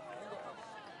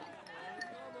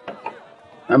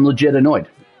 I'm legit annoyed.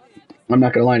 I'm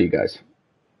not going to lie to you guys.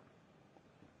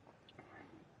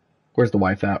 Where's the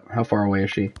wife at? How far away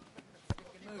is she?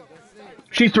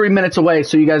 She's 3 minutes away,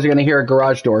 so you guys are going to hear a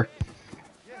garage door.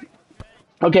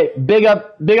 Okay, big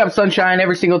up Sunshine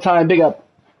every single time. Big up.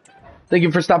 Thank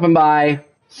you for stopping by.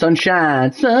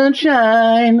 Sunshine,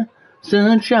 Sunshine,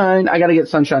 Sunshine. I got to get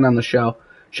Sunshine on the show.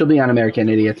 She'll be on American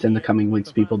Idiots in the coming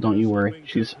weeks, people. Don't you worry.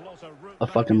 She's a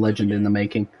fucking legend in the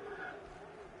making.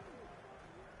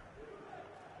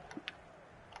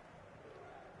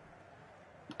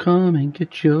 Come and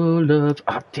get your love.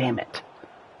 Oh, damn it.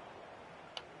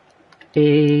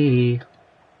 Hey. He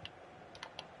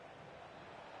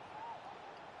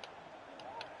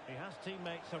has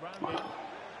teammates around him.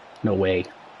 No way.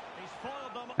 He's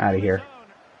foiled them Out of on here. his own.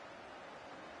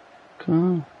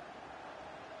 Come.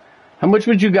 How much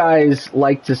would you guys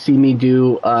like to see me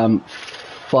do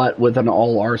FUT with an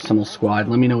all Arsenal squad?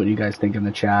 Let me know what you guys think in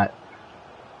the chat.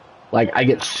 Like, I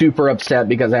get super upset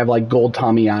because I have, like, gold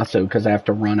Tomiyasu because I have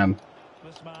to run him.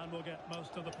 This man will get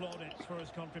most of the plaudits for his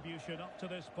contribution up to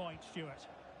this point, Stuart.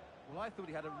 Well, I thought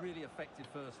he had a really effective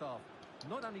first half.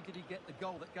 Not only did he get the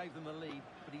goal that gave them the lead,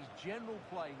 but his general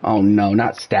play... Oh, no,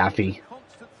 not Staffy.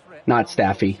 Not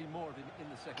Staffy.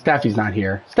 Staffy's not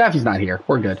here. Staffy's not here.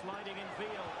 We're good. Sliding in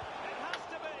field. It has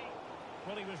to be.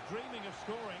 Well, he was dreaming of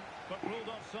scoring, but ruled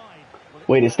offside.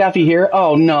 Wait, is Staffy here?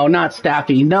 Oh, no, not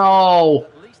Staffy. No!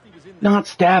 Not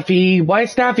Staffy. Why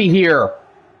is Staffy here?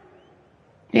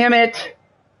 Damn it.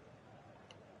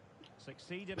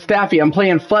 Staffy, I'm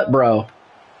playing FUT, bro.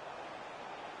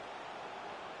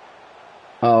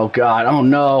 Oh, God. Oh,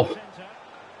 no.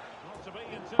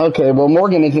 Okay, well,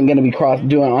 Morgan isn't going to be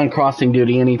doing on crossing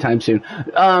duty anytime soon.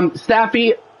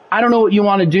 Staffy, I don't know what you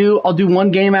want to do. I'll do one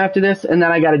game after this, and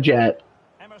then I got a jet.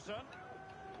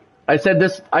 I said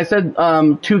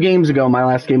 2 games ago my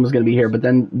last game was going to be here, but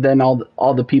then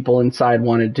all the people inside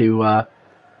wanted to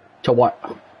watch.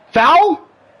 Foul?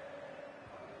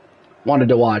 Wanted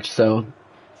to watch, so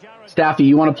Staffy,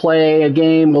 you want to play a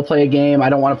game? We'll play a game. I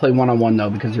don't want to play one-on-one, though,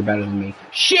 because you're better than me.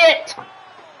 Shit!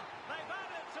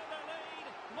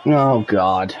 Oh,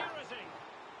 God.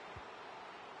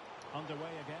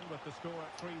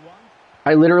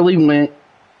 I literally went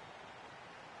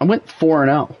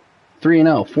 4-0.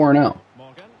 3-0, 4-0.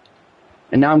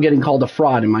 And now I'm getting called a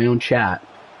fraud in my own chat.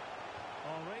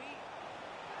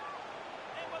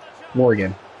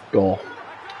 Morgan, goal.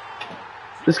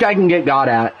 This guy can get got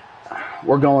at.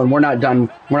 We're going. We're not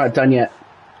done. We're not done yet.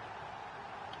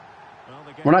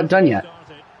 We're not done yet.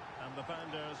 And the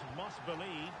founders must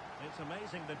believe it's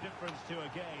amazing the difference to a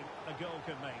game a goal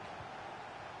could make.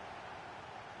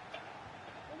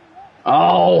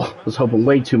 Oh, I was hoping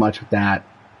way too much with that.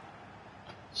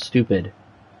 Stupid.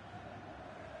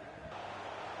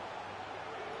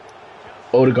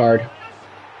 Odegaard.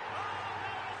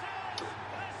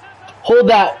 Hold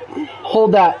that.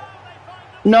 Hold that.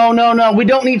 No, no, no. We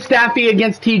don't need Staffy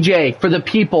against TJ for the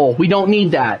people. We don't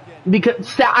need that. Because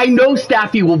I know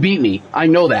Staffy will beat me. I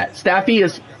know that. Staffy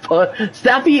is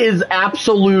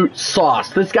absolute sauce.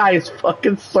 This guy is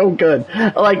fucking so good.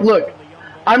 Like, look,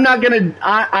 I'm not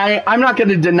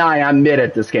gonna deny I'm mid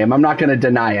at this game. I'm not gonna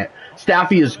deny it.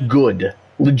 Staffy is good.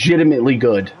 Legitimately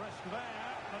good.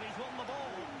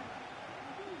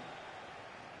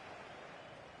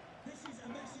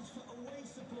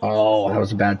 Oh, that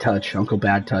was a bad touch. Uncle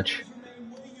Bad Touch.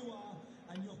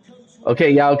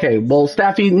 Okay, yeah, okay. Well,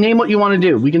 Staffy, name what you want to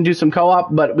do. We can do some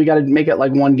co-op, but we got to make it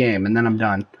like one game, and then I'm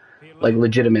done. Like,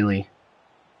 legitimately.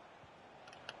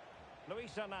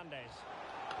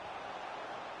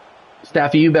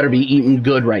 Staffy, you better be eating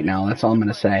good right now. That's all I'm going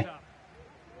to say.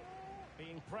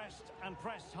 Being pressed and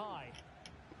pressed high.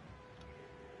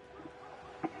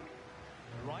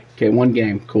 Okay, one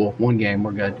game. Cool. One game.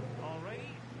 We're good.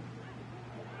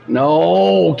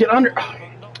 No! Get under...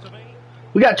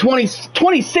 We got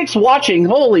 26 watching.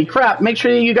 Holy crap. Make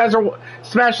sure you guys are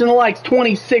smashing the likes.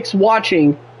 26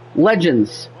 watching.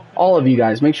 Legends. All of you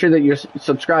guys. Make sure that you're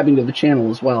subscribing to the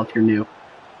channel as well if you're new.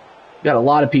 We got a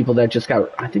lot of people that just got...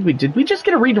 I think did we just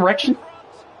get a redirection?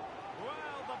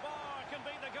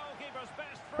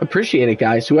 Appreciate it,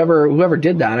 guys. Whoever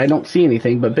did that. I don't see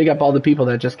anything, but big up all the people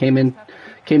that just came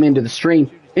into the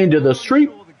stream. Into the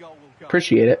stream.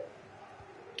 Appreciate it.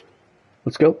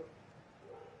 Let's go.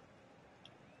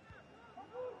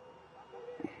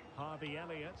 Harvey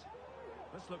Elliott.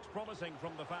 This looks promising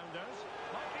from the founders.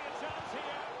 Might be a chance here.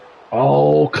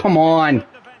 Oh, come on. Good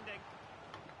defending.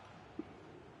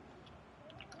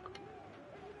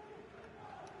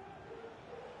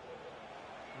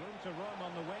 Room to roam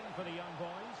on the wing for the young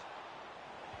boys.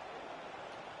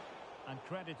 And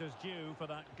credit is due for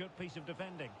that good piece of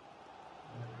defending.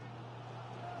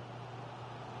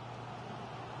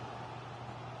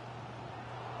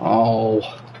 Oh.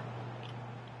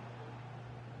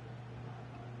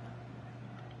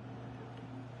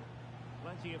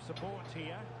 Plenty of support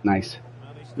here. Nice.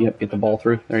 Now they stop Yep, get the ball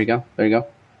through. There you go. There you go.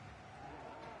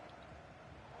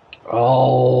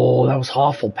 Oh, that was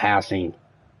awful passing. That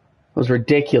was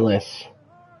ridiculous.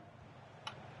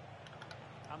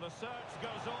 And the search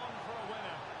goes on for a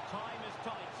winner. Time is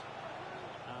tight.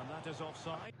 And that is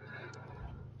offside.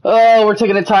 Oh, we're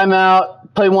taking a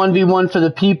timeout. Play 1v1 for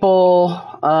the people.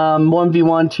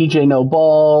 1v1, TJ no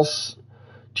balls.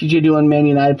 TJ doing Man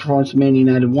United performance, Man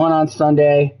United 1 on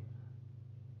Sunday.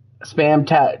 Spam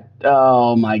tat.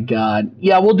 Oh my God.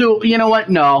 Yeah, we'll do. You know what?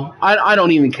 No, I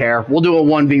don't even care. We'll do a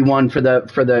 1v1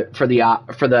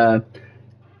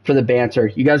 for the banter.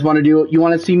 You guys want to do? You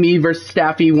want to see me versus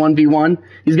Staffy 1v1?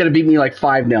 He's gonna beat me like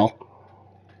 5-0.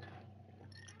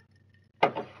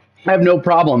 I have no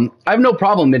problem. I have no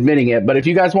problem admitting it. But if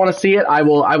you guys want to see it, I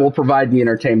will provide the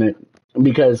entertainment,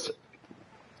 because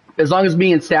as long as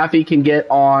me and Staffy can get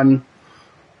on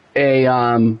a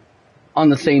on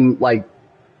the same like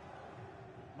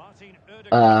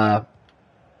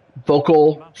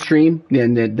vocal stream,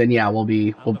 then yeah, we'll do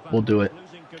it.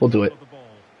 We'll do it.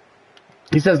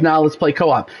 He says, now let's play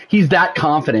co-op. He's that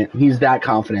confident.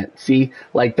 See,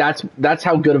 like that's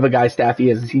how good of a guy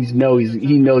Staffy is. He knows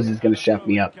he's going to chef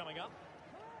me up.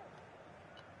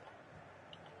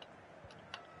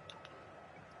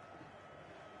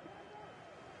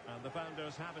 And the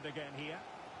founders have it again here.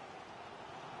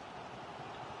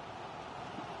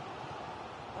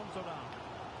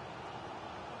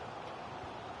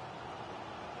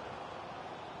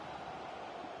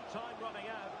 Time running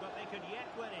out, but they could yet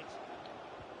win it.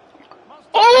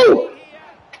 Oh!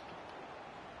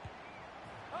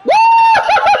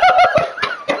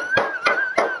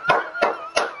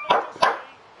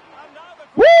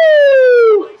 Woo!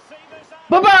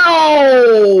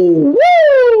 Ba-bow!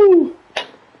 Woo!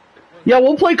 Yeah,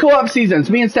 we'll play co-op seasons.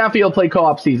 Me and Staffy will play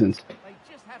co-op seasons.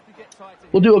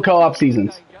 We'll do a co-op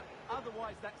seasons.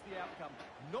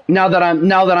 Now that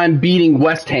I'm beating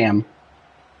West Ham.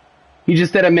 He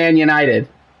just did a Man United.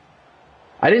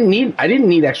 I didn't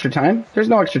need extra time. There's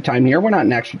no extra time here. We're not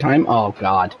in extra time. Oh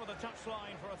God.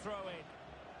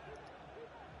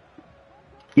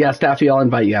 Yeah, Staffy, I'll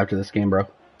invite you after this game, bro.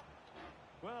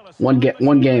 One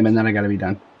game, and then I gotta be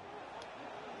done.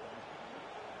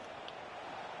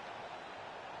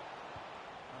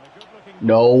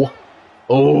 No.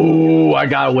 Oh, I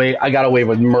got away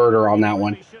with murder on that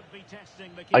one.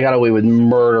 I got away with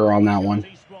murder on that one.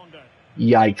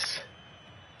 Yikes.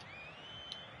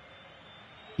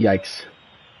 Yikes.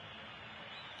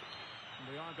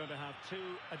 We are going to have 2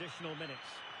 additional minutes.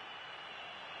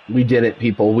 We did it,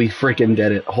 people. We freaking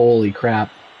did it. Holy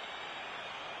crap.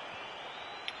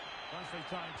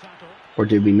 Or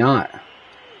did we not?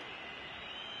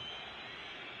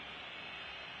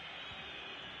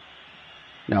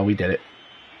 No, we did it.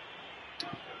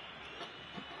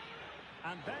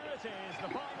 And there it is, the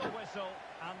final whistle.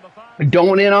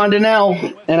 Don't end on an L,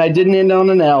 and I didn't end on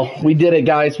an L. We did it,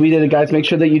 guys. We did it, guys. Make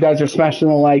sure that you guys are smashing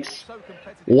the likes.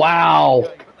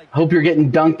 Wow. Hope you're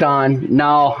getting dunked on.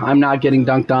 No, I'm not getting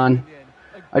dunked on.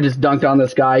 I just dunked on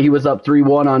this guy. He was up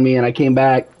 3-1 on me, and I came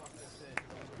back.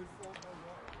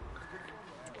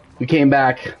 We came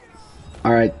back.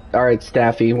 All right,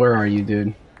 Staffy. Where are you,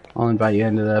 dude? I'll invite you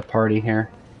into the party here.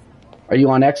 Are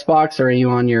you on Xbox, or are you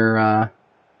on your...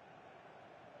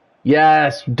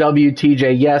 Yes,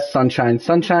 WTJ. Yes, Sunshine.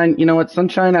 Sunshine, you know what?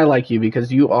 Sunshine, I like you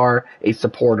because you are a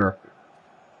supporter.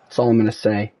 That's all I'm going to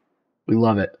say. We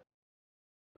love it.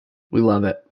 We love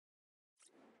it.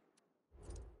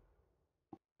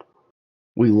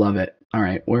 We love it. All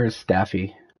right, where's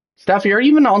Staffy? Staffy, are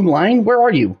you even online? Where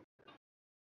are you?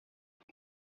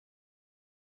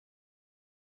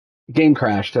 Game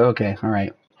crashed. Okay, all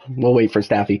right. We'll wait for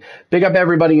Staffy. Big up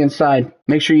everybody inside.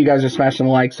 Make sure you guys are smashing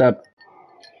the likes up.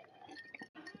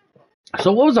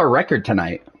 So what was our record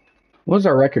tonight? What was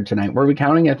our record tonight? Were we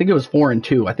counting? I think it was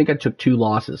 4-2. I think I took 2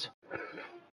 losses.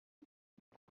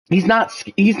 He's not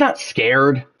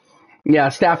scared. Yeah,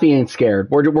 Staffy ain't scared.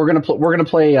 We're gonna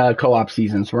play co-op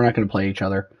seasons. We're not gonna play each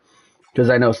other because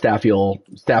I know Staffy will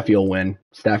win.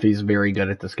 Staffy's very good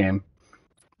at this game.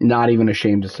 Not even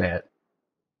ashamed to say it.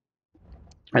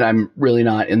 And I'm really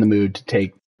not in the mood to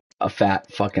take a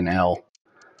fat fucking L.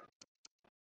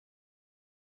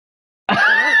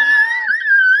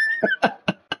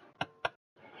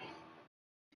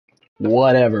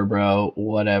 Whatever, bro.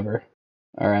 Whatever.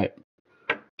 All right.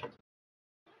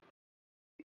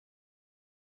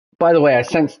 By the way, I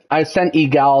sent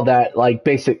Egal that like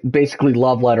basically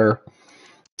love letter,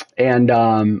 and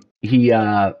he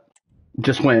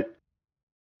just went.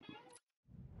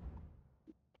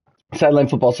 Sideline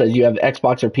Football says you have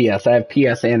Xbox or PS. I have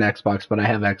PS and Xbox, but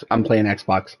I'm playing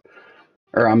Xbox,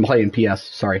 or I'm playing PS.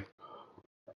 Sorry.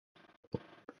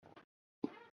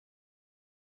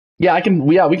 Yeah, I can.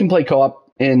 Yeah, we can play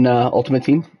co-op in Ultimate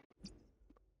Team.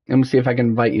 Let me see if I can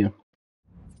invite you.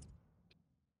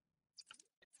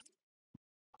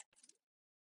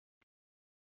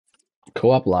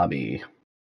 Co-op lobby.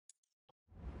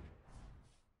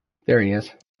 There he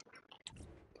is.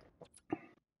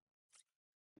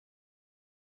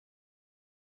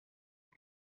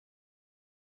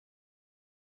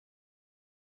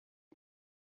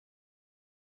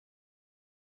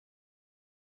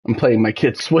 I'm playing my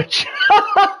kid's Switch.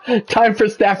 Time for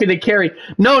Staffy to carry.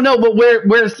 No, but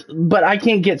but I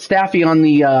can't get Staffy on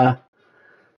the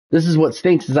this is what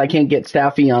stinks is I can't get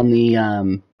Staffy on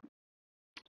the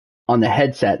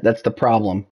headset. That's the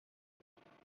problem.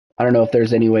 I don't know if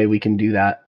there's any way we can do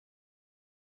that.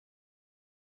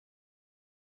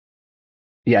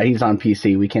 Yeah, he's on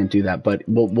PC. We can't do that, but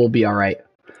we'll be all right.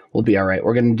 We'll be all right.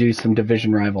 We're going to do some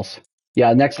division rivals.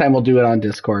 Yeah, next time we'll do it on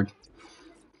Discord.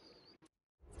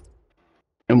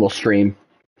 And we'll stream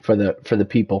for the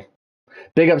people.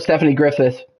 Big up Stephanie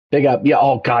Griffith. Big up. Yeah,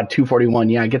 oh God, 241.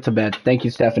 Yeah, get to bed. Thank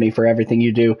you, Stephanie, for everything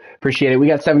you do. Appreciate it. We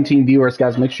got 17 viewers,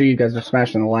 guys. Make sure you guys are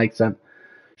smashing the likes up.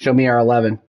 Show me our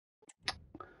 11.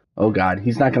 Oh God,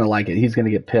 he's not going to like it. He's going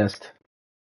to get pissed.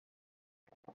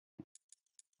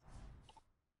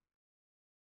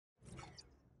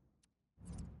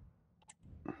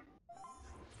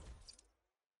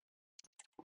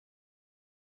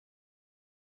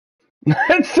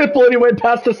 It's simple anyway.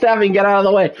 Pass to Staffy and get out of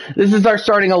the way. This is our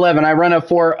starting 11. I run a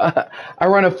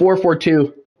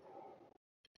 4-4-2.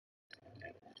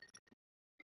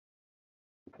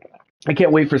 I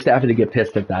can't wait for Staffy to get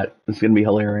pissed at that. It's going to be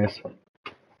hilarious.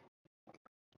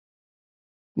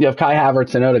 You have Kai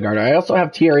Havertz and Odegaard. I also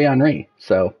have Thierry Henry.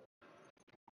 So,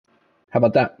 how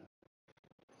about that?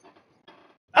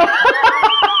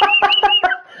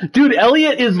 Dude,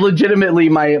 Elliott is legitimately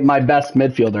my best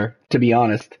midfielder, to be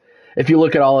honest. If you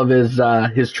look at all of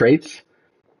his traits,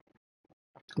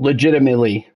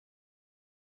 legitimately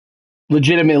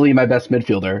my best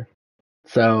midfielder.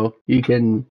 So you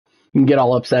can get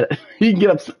all upset. You can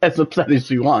get as upset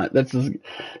as you want.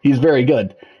 He's very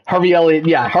good. Harvey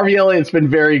Elliott's been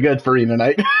very good for you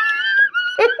tonight.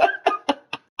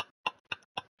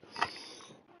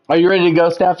 Are you ready to go,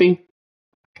 Staffy?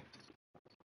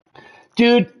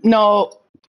 Dude, no.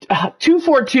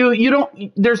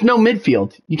 2-4-2, there's no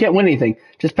midfield. You can't win anything.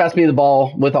 Just pass me the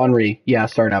ball with Henry. Yeah,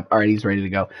 start up. All right, he's ready to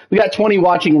go. We got 20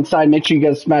 watching inside. Make sure you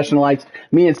guys smash the likes.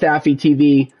 Me and Staffy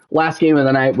TV. Last game of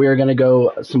the night, we are going to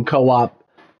go some co-op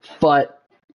FUT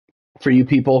for you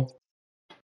people.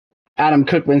 Adam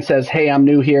Cookman says, hey, I'm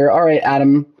new here. All right,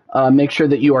 Adam, make sure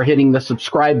that you are hitting the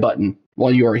subscribe button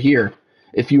while you are here.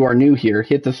 If you are new here,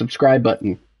 hit the subscribe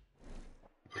button.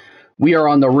 We are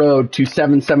on the road to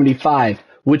 775,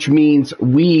 which means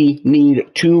we need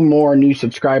 2 more new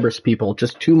subscribers, people.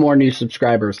 Just 2 more new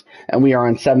subscribers, and we are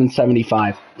on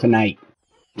 775 tonight.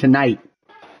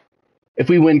 If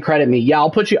we win, credit me. Yeah, I'll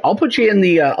put you in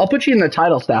the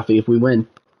title, Staffy, if we win.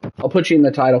 I'll put you in the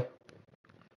title.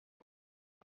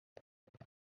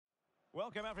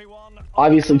 Welcome everyone.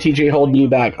 Obviously, TJ holding you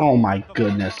back. Oh my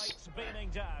goodness.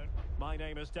 My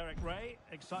name is Derek Ray.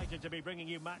 Excited to be bringing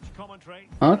you match commentary.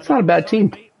 Oh, that's not a bad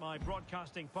team. My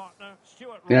broadcasting partner,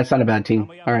 Stuart. Yeah, that's not a bad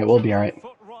team. All right, we'll be all right.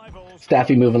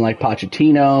 Staffy moving like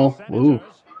Pochettino. Ooh.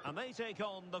 And they take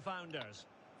on the Founders.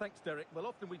 Thanks, Derek. Well,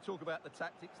 often we talk about the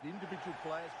tactics, the individual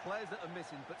players that are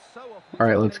missing, but so often. All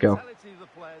right, let's go.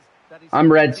 I'm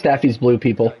red, Staffy's blue,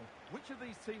 people. Which of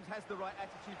these teams has the right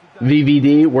attitude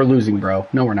VVD, we're losing, bro.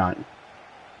 No, we're not.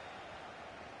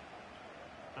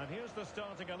 And here's the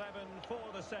starting 11 for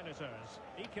the Senators.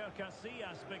 Iker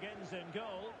Casillas begins in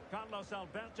goal. Carlos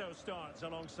Alberto starts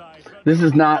alongside. This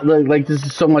is not like this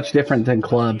is so much different than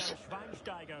clubs.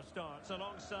 Schweinsteiger starts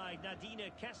alongside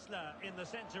Nadine Kessler in the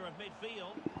center of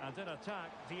midfield. And in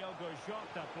attack, Diogo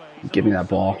Jota plays. Give me that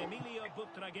ball. Emilio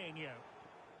Butragueño.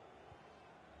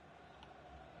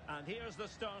 And here's the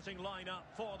starting lineup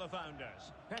for the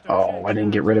Founders. Oh, I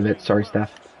didn't get rid of it. Sorry,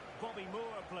 Steph. Bobby Moore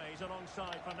plays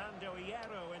alongside Fernando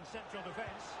Hierro in central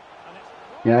defence. And it's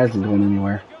Yeah, that isn't going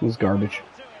anywhere. It was garbage.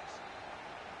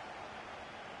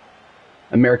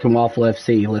 American Waffle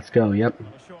FC. Let's go. Yep. On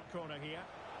a short corner here.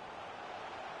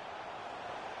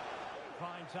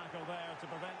 Fine tackle there to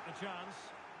prevent the chance.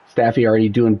 Staffy already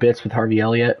doing bits with Harvey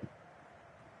Elliott.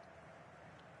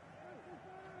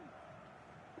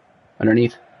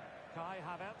 Underneath. Kai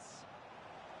Havertz.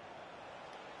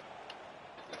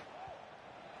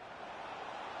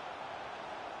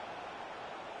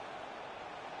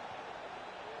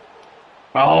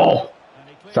 Oh!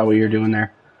 Is that what you're doing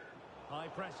there? High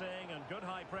pressing and good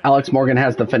high pressing. Alex Morgan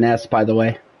has the finesse, by the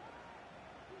way.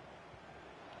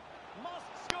 Must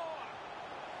score.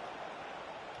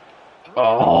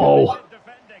 Oh!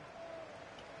 Defending.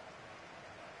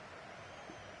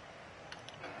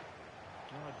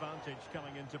 No advantage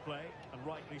coming into play, and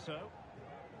rightly so.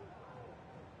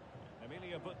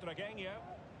 Emilio Butragueño.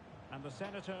 And the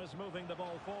Senators moving the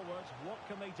ball forward. What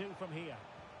can they do from here?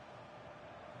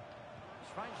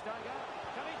 Schweinsteiger.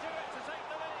 Can he do it to take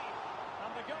the lead?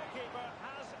 And the goalkeeper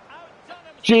has outdone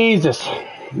himself. Jesus.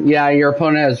 Yeah, your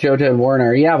opponent has Jota and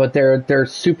Werner. Yeah, but they're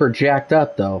super jacked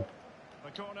up, though.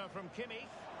 The corner from Kimmich.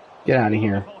 Get out of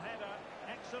here. Wonderful header.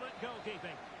 Excellent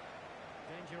goalkeeping.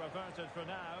 Danger averted for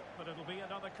now, but it'll be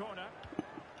another corner.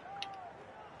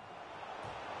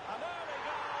 And there we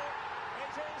go.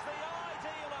 It is the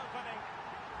ideal opening.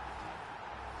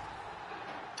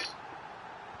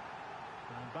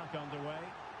 And back underway.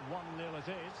 1-0 it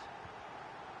is.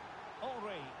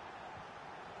 Henry.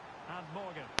 And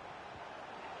Morgan.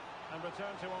 And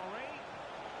return to Henry.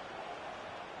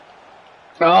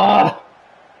 Oh!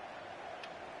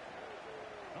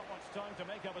 Not much time to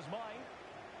make up his mind.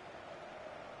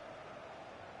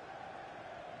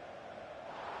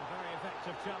 A very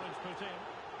effective challenge put in.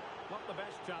 Not the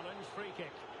best challenge, free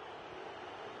kick.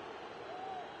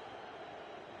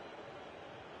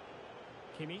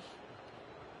 Kimmich.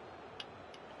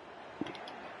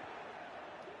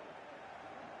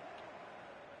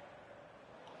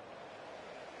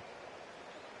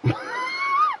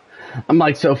 I'm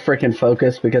like so freaking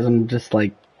focused because I'm just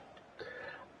like,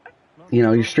 you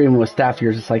know, you're streaming with Staffy.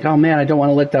 You're just like, oh man, I don't want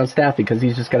to let down Staffy because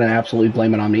he's just going to absolutely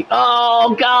blame it on me.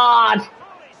 Oh, God! Fully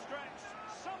stretched,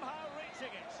 somehow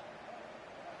reaching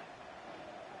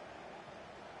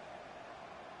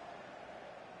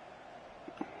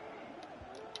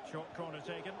it. Short corner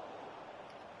taken.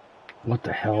 What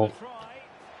the hell? Try.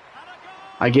 And a goal.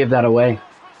 I gave that away. For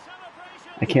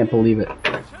celebration. I can't believe it. 2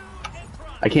 in front.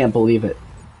 I can't believe it.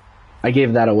 I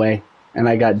gave that away. And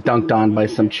I got dunked on by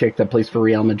some chick that plays for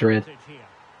Real Madrid. Here.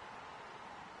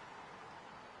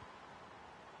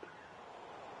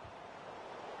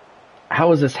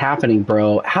 How is this happening,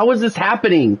 bro? How is this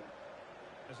happening?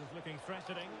 This is looking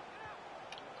threatening.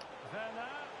 Werner.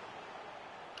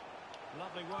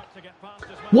 Lovely work to get past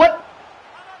his man. What? And a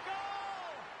goal!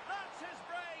 That's his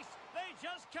brace. They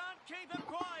just can't keep him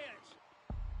quiet.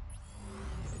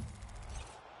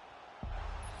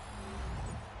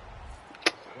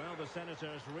 Well, the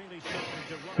Senators really starting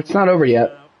to run. It's not over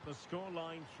yet. Now, the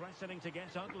scoreline threatening to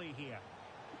get ugly here.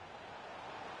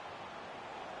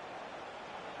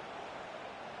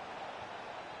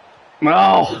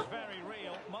 Oh. Very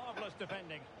real, marvelous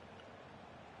defending.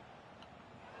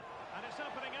 And it's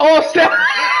opening up. Oh,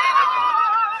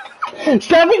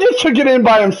 Staffy just took it in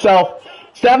by himself.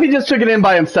 Staffy just took it in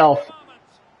by himself.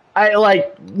 I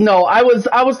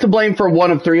was to blame for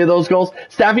one of 3 of those goals.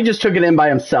 Staffy just took it in by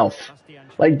himself.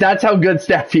 Like, that's how good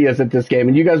Staffy is at this game.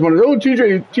 And you guys wonder, oh,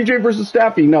 TJ versus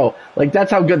Staffy. No, like, that's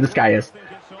how good this guy is.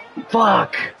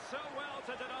 Fuck. So well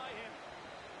to deny him.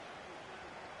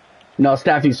 No,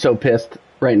 Staffy's so pissed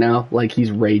right now. Like, he's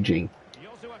raging.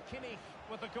 Joshua Kimmich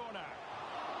with the corner.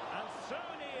 And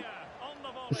Sonia on the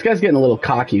volley. This guy's getting a little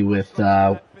cocky with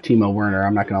Timo Werner,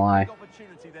 I'm not going to lie.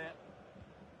 Opportunity there.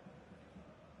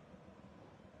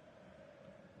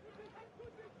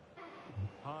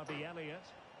 Harvey Elliott.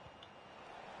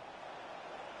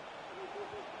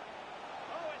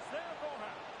 Oh, it's there for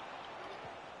her.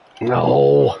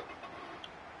 No.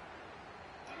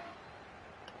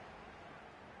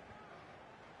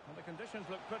 Well, the conditions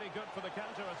look pretty good for the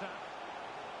counter-attack.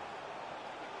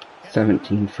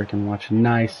 17 freaking watch.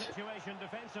 Nice. Situation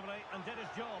defensively and did his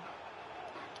job.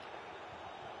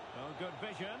 Oh, good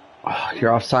vision. Oh,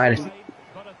 you're offside.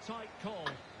 But a tight call.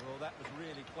 Well, that was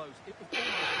really close. It was almost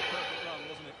a perfect run,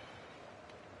 wasn't it?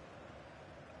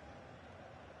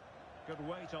 Good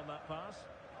weight on that pass.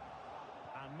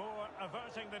 And Moore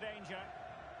averting the danger.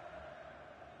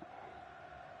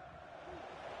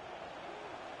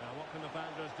 Now what can the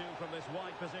Founders do from this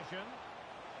wide position?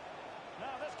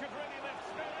 Now this could really lift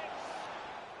spirits.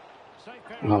 Safe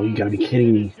pair Oh, of you gotta be hands kidding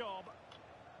in me. his job.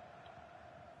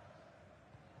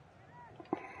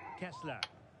 Kessler.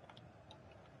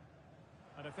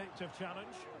 An effective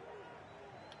challenge.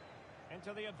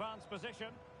 Into the advanced position.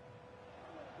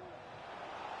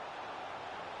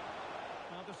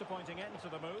 Well, disappointing end to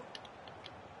the move.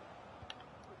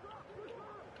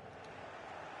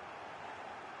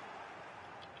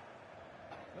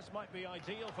 This might be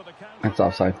ideal for the counter. That's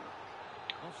offside.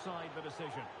 Offside the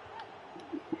decision.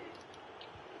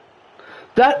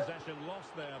 That Possession lost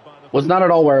there by the was not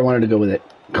at all where I wanted to go with it.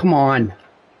 Come on.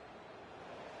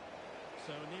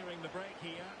 So nearing the break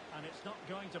here, and it's not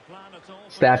going to plan at all.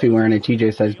 Staffy wearing a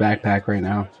TJ size backpack right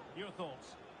now. Your thoughts?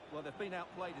 Well, they've been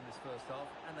outplayed in this first half,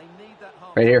 and they need that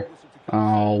half Right here. whistle to come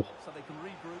Oh. so they can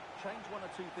regroup, change one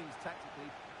or two things tactically,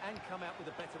 and come out with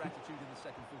a better attitude in the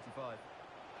second 45.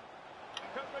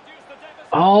 Could reduce the deficit.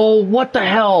 Oh, what the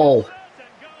hell? Certain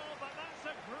goal, but that's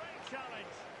a great challenge.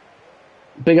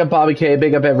 Big up Bobby K.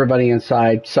 Big up everybody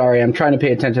inside. Sorry, I'm trying to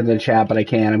pay attention to the chat, but I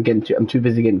can't. I'm too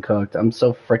busy getting cooked. I'm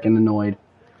so freaking annoyed.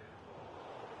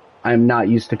 I'm not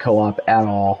used to co-op at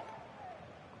all.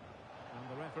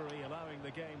 And the referee allowing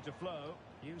the game to flow,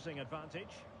 using advantage.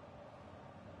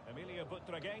 Emilio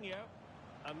Butragueño,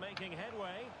 and making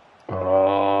headway.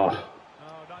 Oh,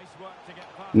 Oh, nice work to get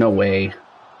past. no way.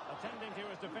 Attending to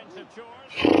his defensive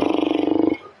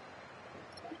chores.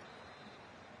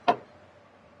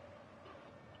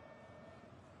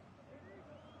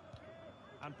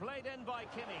 And played in by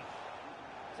Kimmich.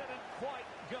 Didn't quite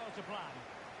go to plan.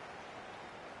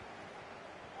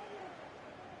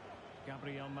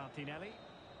 Gabriel Martinelli.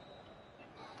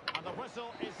 And the whistle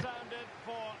is sounded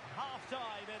for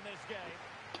half-time in this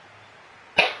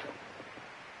game.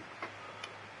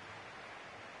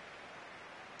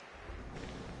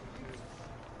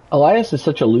 Elias is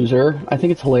such a loser. I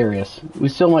think it's hilarious. We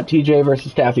still want TJ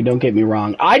versus Staffy, don't get me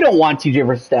wrong. I don't want TJ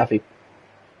versus Staffy.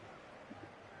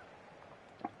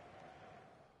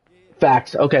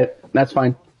 Facts. Okay, that's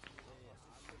fine.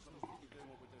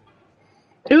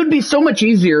 It would be so much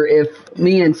easier if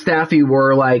me and Staffy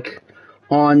were like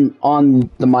on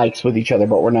the mics with each other,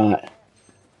 but we're not.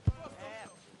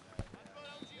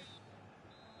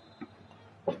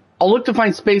 I'll look to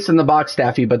find space in the box,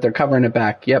 Staffy, but they're covering it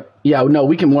back. Yep. Yeah, no,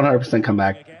 we can 100% come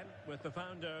back. Again, with the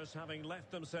Founders having left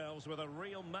themselves with a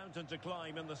real mountain to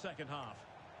climb in the second half.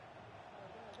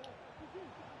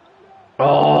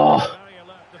 Oh, Very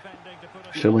alert defending to put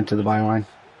a should have went to the byline.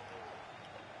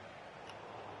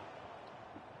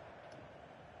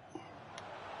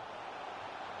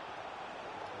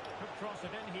 Could cross it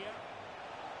in here.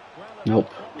 Well, Nope,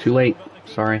 too late.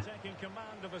 Sorry. Taking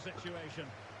command of the situation.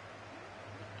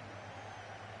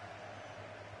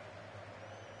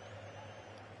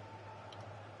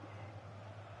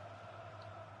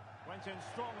 Went in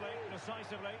strongly,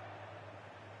 decisively.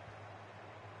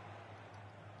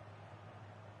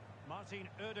 Martin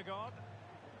Ødegaard.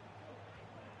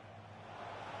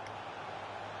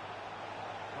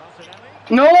 Martinelli.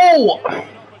 No! Given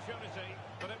an opportunity,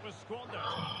 but it was squandered.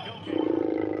 Goal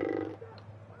kick.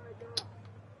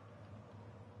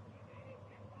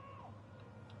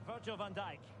 Virgil van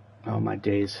Dijk. Oh, my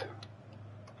days.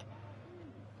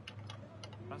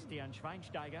 Bastian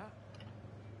Schweinsteiger.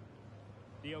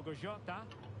 Diogo Jota.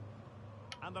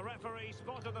 And the referee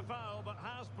spotted the foul, but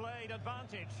has played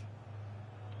advantage.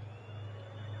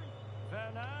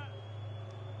 Werner.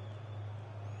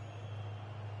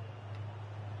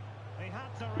 He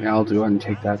had to Yeah, I'll do it and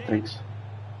take that, thanks.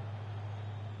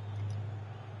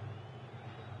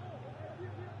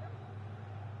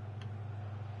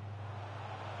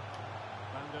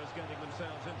 Founders getting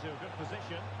themselves into a good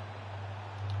position.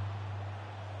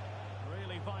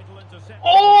 Really vital interception.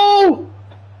 Oh!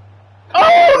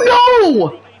 Oh, no!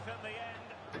 Relief at the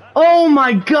end. Oh,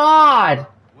 my God!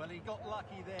 Well, he got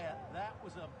lucky there. That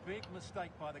was a big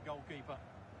mistake by the goalkeeper.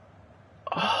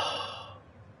 In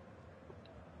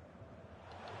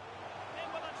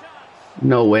with a chance.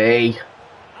 No way. And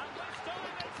this time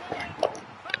it's in.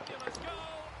 Fabulous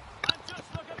goal. And just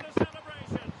look at the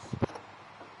celebrations.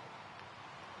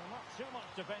 Well, not too much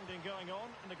defending going on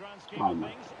in the grand scheme of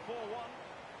things. 4-1.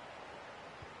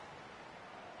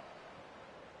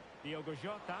 Diogo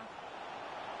Jota.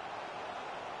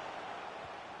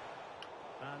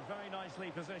 And very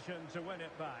nicely positioned to win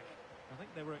it back. I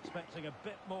think they were expecting a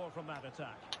bit more from that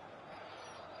attack.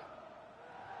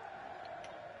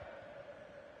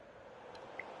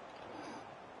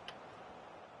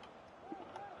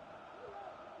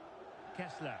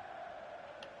 Kessler.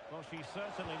 Well, she's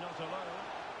certainly not alone.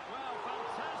 Well,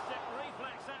 fantastic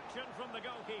reflex action from the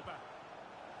goalkeeper.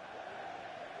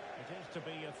 It is to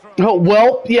be a throw. Oh,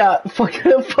 well, yeah, fuck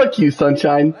you,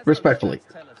 Sunshine. That's what the Respectfully.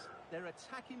 stats tell us. Their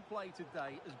attacking play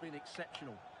today has been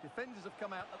exceptional. Defenders have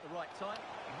come out at the right time.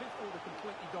 Midfield have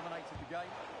completely dominated the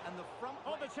game. And the front...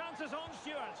 Oh, the chances on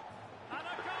Stewart. And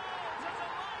a goal to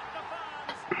delight the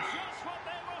fans. Just what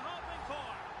they were hoping for.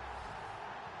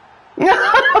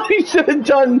 He should have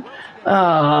done.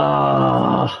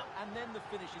 And then the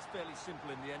finish is fairly simple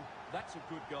in the end. That's a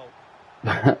good goal.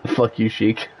 Fuck you,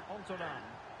 Sheik. Ontonan.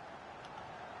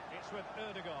 It's with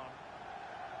Erdogan.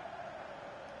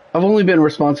 I've only been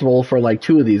responsible for like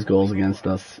 2 of these goals against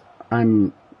us.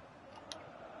 I'm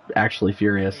actually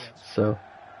furious. So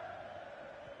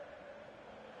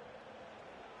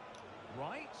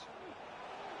Right.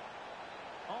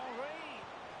 Henri.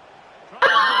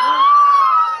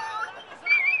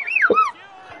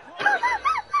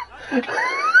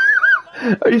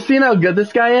 are you seeing how good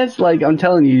this guy is? Like, I'm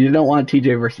telling you, you don't want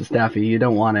TJ versus Staffy. You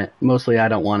don't want it. Mostly, I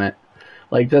don't want it.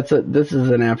 Like, this is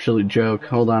an absolute joke.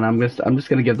 Hold on, I'm just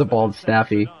gonna give the ball to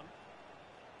Staffy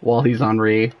while he's on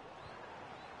Henri.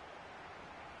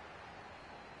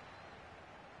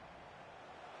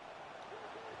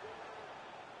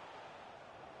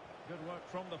 Good work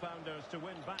from the founders to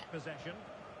win back possession.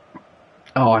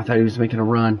 Oh, I thought he was making a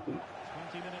run. 20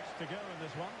 minutes to go in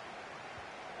this one.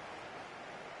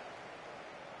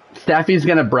 Staffy's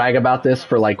gonna brag about this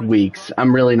for like weeks.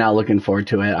 I'm really not looking forward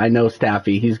to it. I know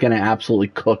Staffy. He's gonna absolutely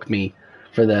cook me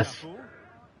for this.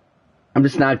 I'm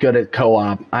just not good at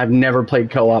co-op. I've never played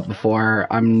co-op before.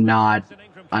 I'm not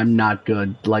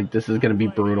good. Like, this is gonna be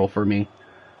brutal for me.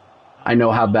 I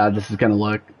know how bad this is gonna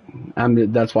look.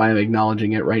 That's why I'm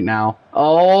acknowledging it right now.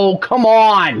 Oh, come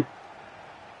on! It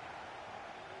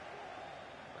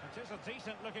is a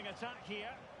decent looking attack here.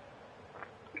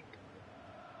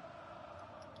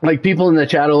 Like, people in the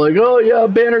chat are like, oh yeah,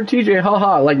 Banner TJ,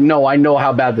 haha. Like, no, I know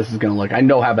how bad this is gonna look. I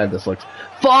know how bad this looks.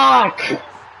 Fuck! Now he has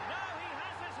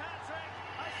his hat-trick.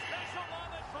 A special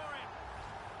moment for him.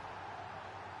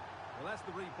 Well, as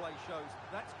the replay shows,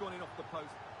 that's gone in off the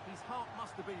post. His heart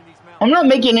must have been in his mouth. I'm not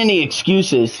making any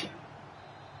excuses.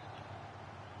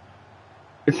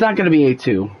 It's not gonna be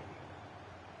 8-2.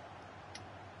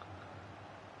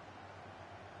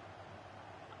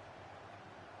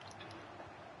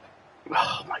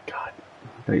 Oh my god.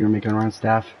 I thought you were making a run,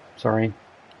 Staff. Sorry.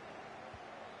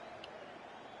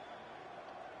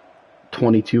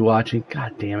 22 watching.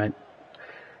 God damn it.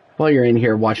 While you're in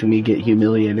here watching me get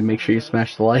humiliated, make sure you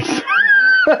smash the likes.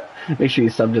 Make sure you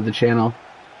sub to the channel.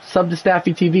 Sub to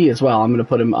Staffy TV as well. I'm gonna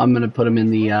put him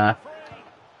in the I'm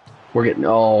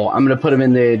gonna put him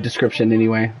in the description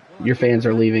anyway. Your fans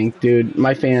are leaving. Dude,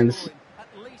 my fans, At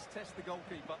least test the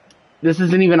goalkeeper. this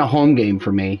isn't even a home game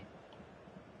for me.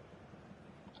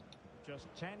 Just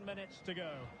 10 minutes to go.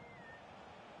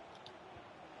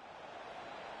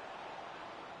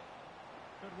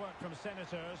 Good work from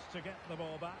Senators to get the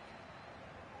ball back.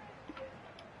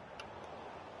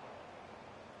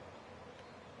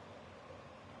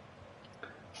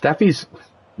 Staffy's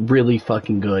really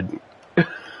fucking good. Well,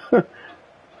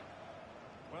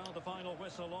 the final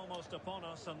whistle almost upon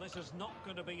us, and this is not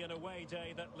going to be an away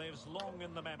day that lives long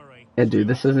in the memory. Yeah, dude,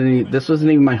 this wasn't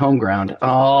even my home ground.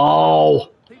 Oh!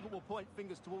 People will point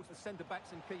fingers towards the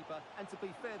centre-backs and keeper, and to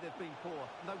be fair, they've been poor,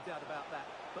 no doubt about that.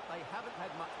 But they haven't had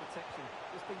much protection.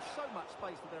 There's been so much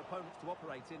space for their opponents to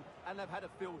operate in, and they've had a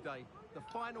field day. The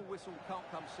final whistle can't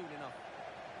come soon enough.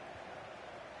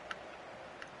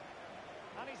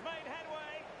 And he's made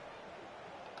headway.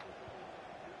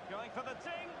 Going for the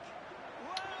dink.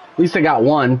 Well, At least I got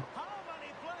one. how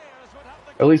many players would have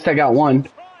the At least I got one.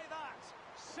 try that?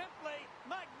 Simply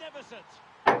magnificent.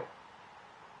 Well,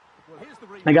 here's the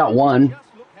replay. I got one.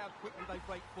 Just look how quickly they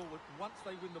break forward once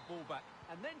they win the ball back.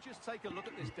 And then just take a look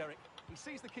at this, Derek. He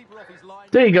sees the keeper off his line.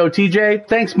 There you go, TJ.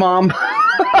 Thanks, Mom. Beautiful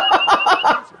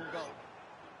goal.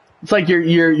 It's like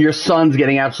your son's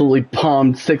getting absolutely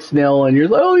pumped 6-0, and you're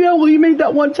like, oh yeah, well you made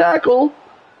that one tackle.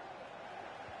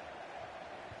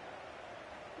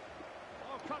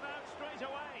 Oh, come out straight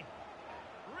away.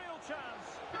 Real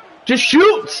chance. Just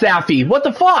shoot, Staffy. What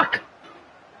the fuck?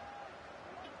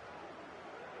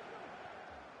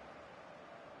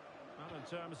 Well, in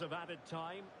terms of added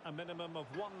time, a minimum of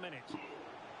 1 minute. He's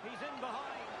in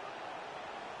behind.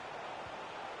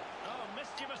 Oh,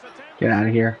 mischievous attempt. Get out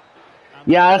of here.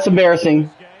 Yeah, that's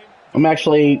embarrassing. I'm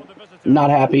actually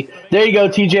not happy. There you go,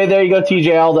 TJ. There you go,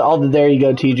 TJ. All the there you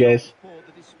go, TJs.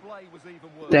 The display was even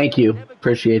worse. Thank you.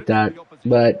 Appreciate that.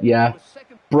 But yeah,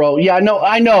 bro. Yeah, no,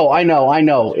 I know.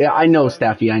 Yeah, I know,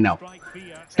 Staffy. I know.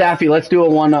 Staffy, let's do a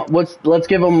one. Let's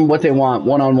give them what they want,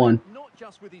 1-on-1. Not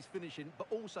just with his finishing, but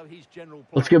also his general play.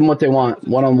 Let's give them what they want,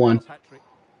 1-on-1.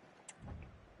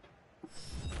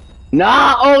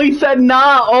 Nah. Oh, he said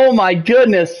nah. Oh my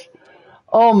goodness.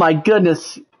 Oh my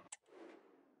goodness.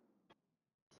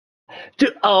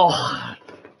 Dude, oh.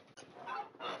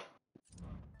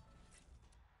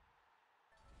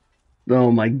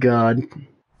 Oh my God.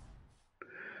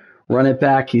 Run it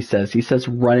back, he says. He says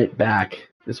run it back,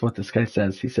 is what this guy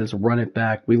says. He says run it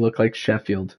back. We look like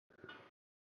Sheffield.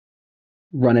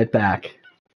 Run it back.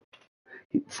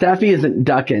 Staffy isn't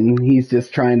ducking. He's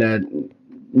just trying to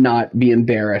not be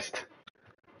embarrassed.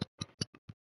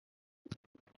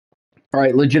 All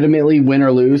right, legitimately, win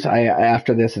or lose.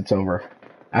 After this, it's over.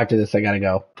 After this, I gotta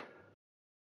go.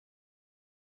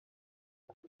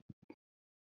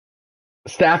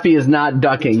 Staffy is not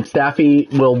ducking. Staffy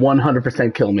will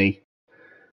 100% kill me.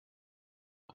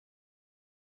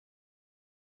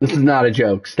 This is not a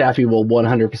joke. Staffy will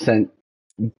 100%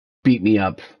 beat me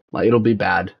up. Like, it'll be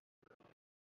bad.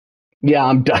 Yeah,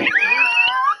 I'm ducking.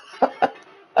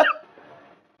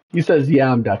 He says,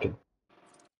 yeah, I'm ducking.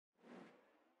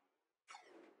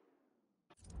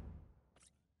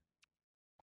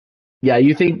 Yeah,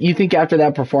 you think after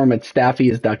that performance, Staffy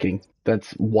is ducking.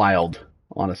 That's wild,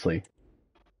 honestly.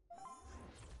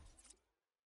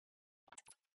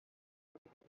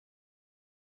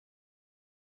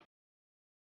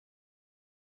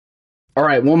 All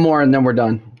right, one more and then we're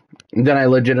done. And then I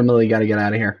legitimately got to get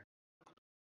out of here.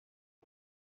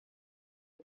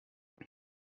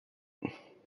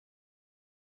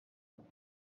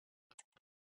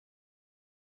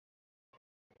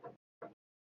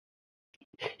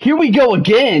 Here we go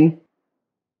again.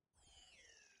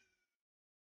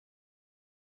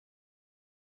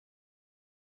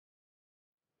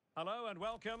 Hello and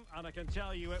welcome, and I can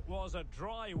tell you it was a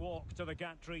dry walk to the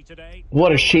gantry today.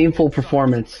 What a shameful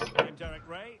performance. I'm Derek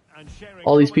Ray, and sharing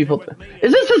All these people. with me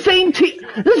Is this the same team?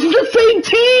 This is the same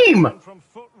team. from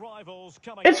foot rivals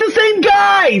coming It's the same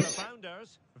guys. The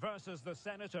Founders versus the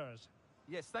Senators.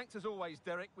 Yes, thanks as always,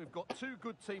 Derek. We've got two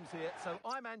good teams here, so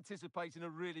I'm anticipating a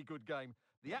really good game.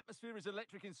 The atmosphere is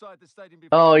electric inside the stadium.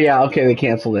 Oh, yeah, okay, they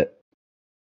canceled it.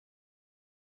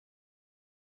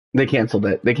 They canceled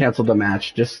it. They canceled the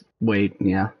match. Just wait.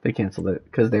 Yeah, they canceled it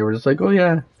because they were just like, oh,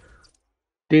 yeah,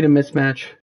 data mismatch.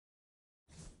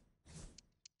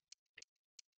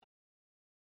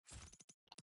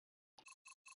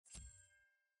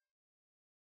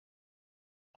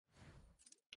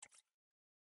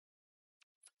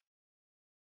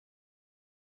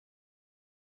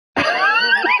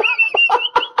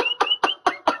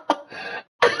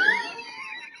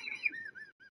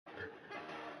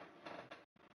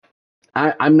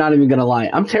 I'm not even gonna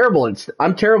lie. I'm terrible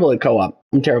at co-op.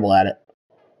 I'm terrible at it.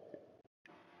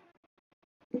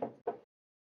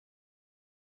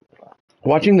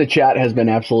 Watching the chat has been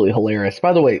absolutely hilarious.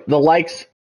 By the way, the likes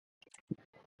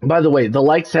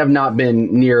have not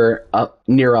been near up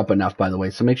enough. By the way,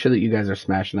 so make sure that you guys are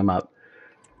smashing them up.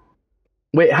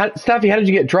 Wait, Staffy, how did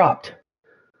you get dropped?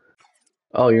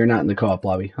 Oh, you're not in the co-op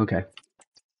lobby. Okay.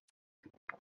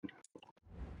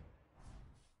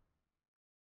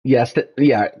 Yes,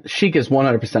 yeah. Sheik is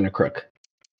 100% a crook.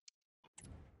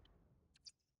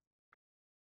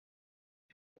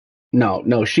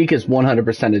 No, Sheik is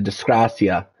 100% a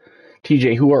disgracia.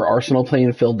 TJ, who are Arsenal playing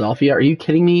in Philadelphia? Are you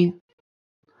kidding me?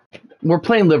 We're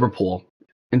playing Liverpool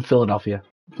in Philadelphia.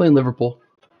 We're playing Liverpool.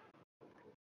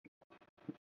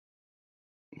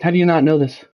 How do you not know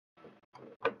this?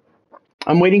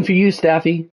 I'm waiting for you,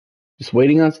 Staffy. Just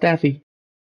waiting on Staffy.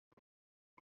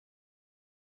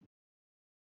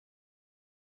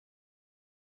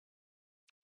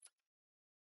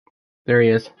 There he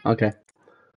is. Okay.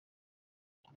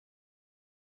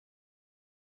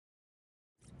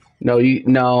 No,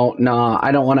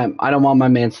 I don't want my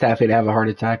man Staffy to have a heart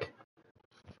attack.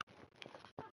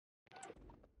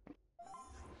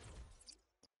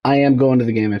 I am going to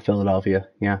the game in Philadelphia.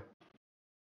 Yeah.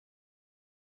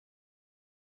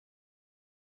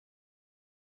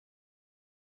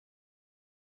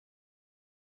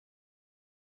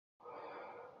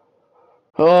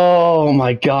 Oh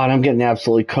my God, I'm getting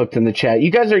absolutely cooked in the chat. You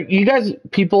guys,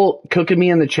 people cooking me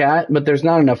in the chat, but there's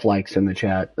not enough likes in the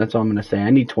chat. That's all I'm gonna say.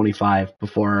 I need 25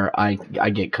 before I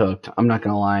get cooked. I'm not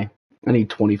gonna lie. I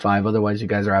need 25, otherwise you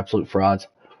guys are absolute frauds.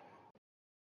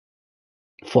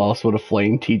 Flawless would have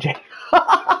flamed TJ.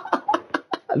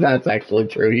 That's actually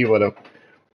true. He would have.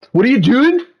 What are you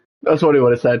doing? That's what he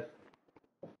would have said.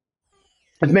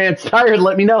 If man's tired,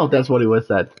 let me know. That's what he would have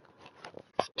said.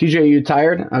 TJ, are you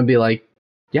tired? I'd be like,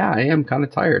 yeah, I am kind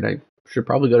of tired. I should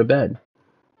probably go to bed.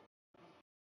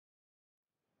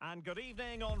 And good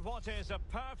evening on what is a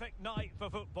perfect night for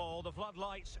football. The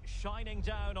floodlights shining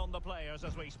down on the players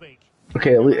as we speak.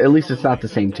 Okay, at least it's not the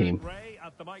same team. Ray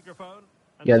at the microphone.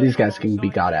 Yeah, these guys can be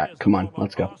got at. Come on,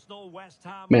 let's go.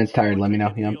 Man's tired, let me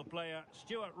know. Yep.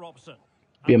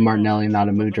 Be a Martinelli, not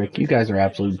a Mudryk. You guys are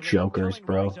absolute jokers,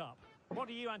 bro.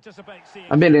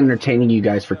 I've been entertaining you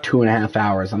guys for 2.5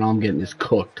 hours, and all I'm getting is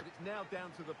cooked. It's now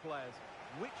down to the players.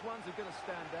 Which ones are going to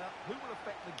stand out? Who will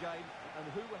affect the game?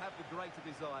 And who will have the greater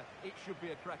desire? It should be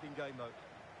a cracking game, though.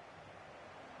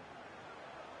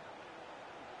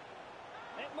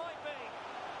 It might be.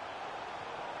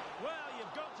 Well,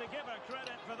 you've got to give her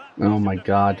credit for that. Oh my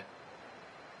God.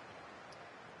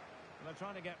 They're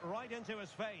trying to get right into his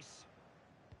face.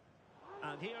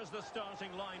 And here's the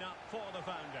starting lineup for the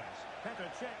Founders. Petr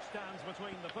Cech stands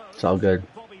between the posts. It's all good.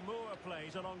 Bobby Moore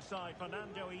plays alongside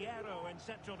Fernando Hierro in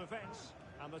central defence.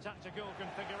 And the tactical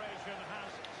configuration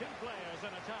has 2 players in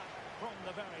attack from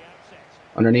the very outset.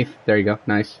 Underneath. There you go.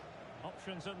 Nice.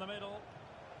 Options in the middle.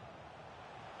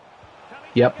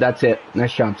 Yep, that's it.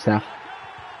 Nice job, Steph.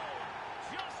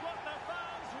 Just what the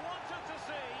fans wanted to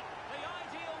see. The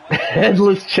ideal way.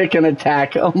 Headless chicken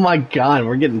attack. Oh my God,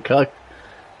 we're getting cooked.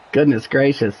 Goodness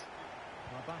gracious.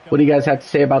 What do you guys have to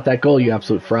say about that goal, you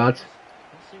absolute frauds?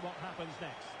 Let's see what happens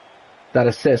next. That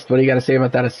assist. What do you got to say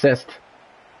about that assist?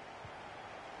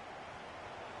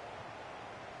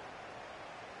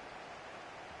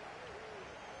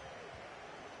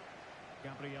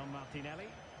 Gabriel Martinelli.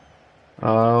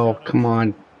 Oh, come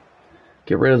on.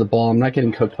 Get rid of the ball. I'm not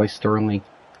getting cooked by Sterling.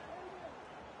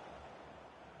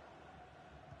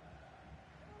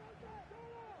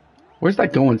 Where's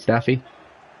that going, Staffy?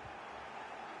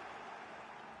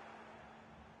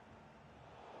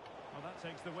 Well, that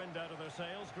takes the wind out of their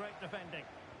sails. Great defending.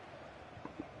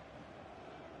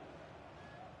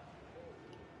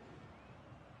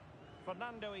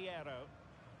 Fernando Hierro.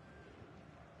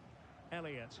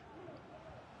 Elliott.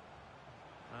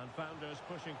 And Founders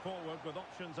pushing forward with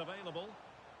options available.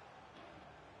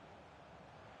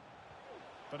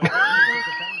 But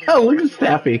Oh, look at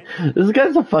Staffy. This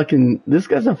guy's a fucking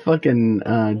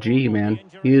G, man.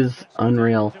 He is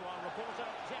unreal.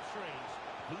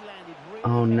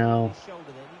 Oh no.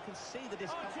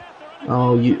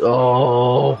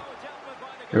 Oh.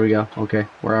 There we go. Okay,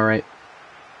 we're all right.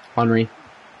 Henry.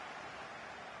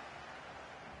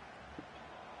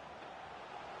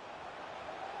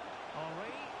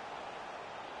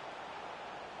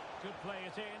 Could play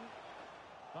it in.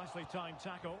 Nicely timed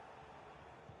tackle.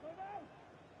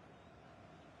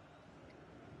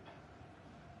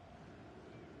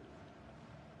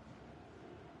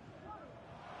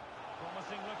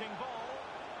 Promising looking ball.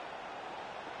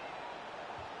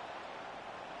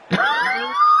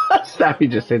 Staffy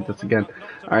just hit this again.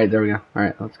 All right, there we go. All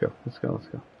right, let's go. Let's go. Let's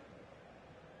go.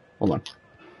 Hold on.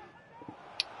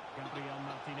 Gabriel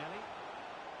Martinelli.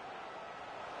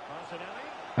 Martinelli.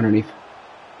 Underneath.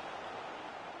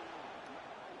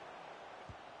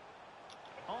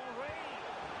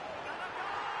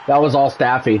 That was all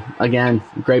Staffy. Again,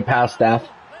 great pass, Staff.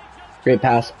 Great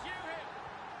pass.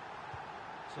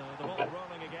 So the ball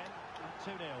rolling again at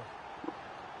 2-0.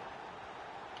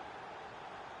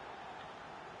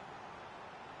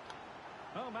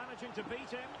 Oh, managing to beat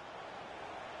him.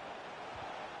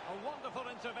 A wonderful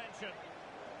intervention.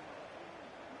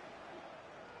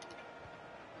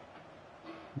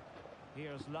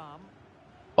 Here's Lam.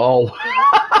 Oh.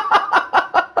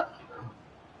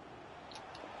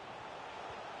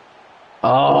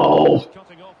 Oh.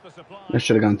 Cutting off the supply. That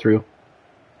should have gone through.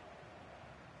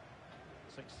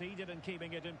 Succeeded in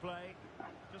keeping it in play.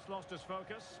 Just lost his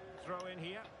focus. Throw in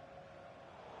here.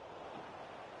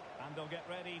 And they'll get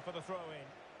ready for the throw in.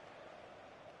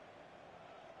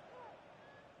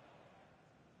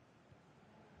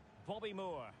 Bobby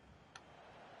Moore.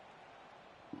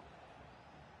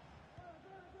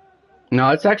 No,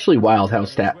 it's actually wild how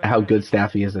good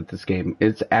Staffy is at this game.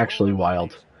 It's actually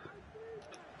wild.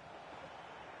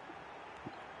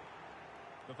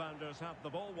 The Founders have the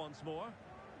ball once more.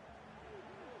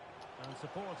 And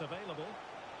support available.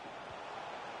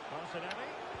 Martinelli.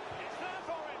 It's there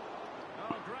for him.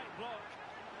 Oh, great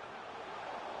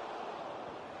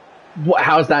block.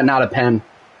 How's that not a pen?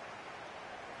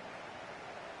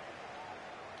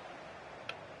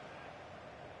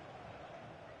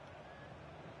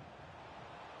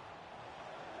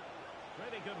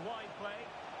 Really good wide play.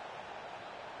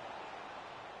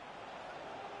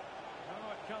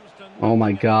 Oh, it comes to Oh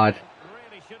my God.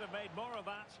 really should have made more of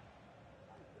that.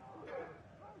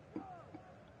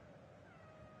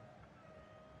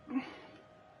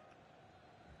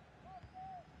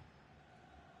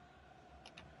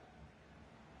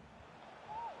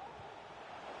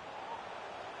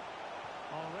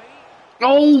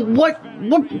 Oh,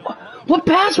 what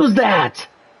pass was that?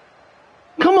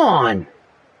 Come on.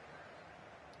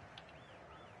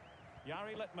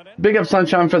 Litman in. Big up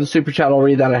Sunshine for the super chat. I'll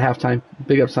read that at halftime.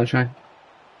 Big up Sunshine.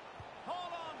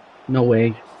 Hold on. No way.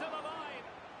 It's still alive.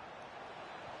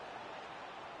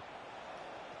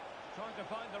 Trying to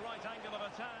find the right angle of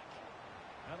attack.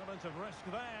 Element of risk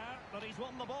there, but he's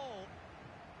won the ball.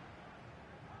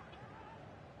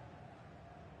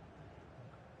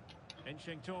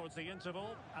 Inching towards the interval,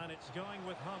 and it's going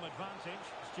with home advantage.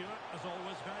 Stuart, as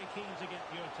always, very keen to get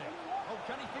your take. Oh,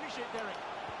 can he finish it, Derek?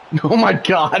 Oh my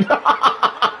god.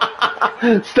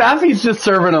 Staffy's just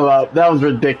serving him up. That was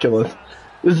ridiculous.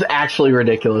 This is actually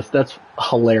ridiculous. That's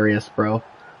hilarious, bro.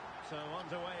 So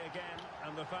underway again,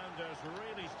 and the founders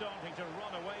really starting to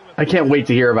run away with. I can't wait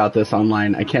to hear about this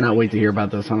online. I cannot wait to hear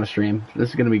about this on a stream. This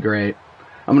is going to be great.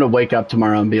 I'm going to wake up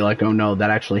tomorrow and be like, oh no, that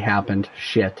actually happened.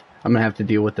 Shit. I'm going to have to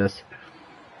deal with this.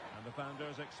 And the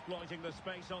founders exploiting the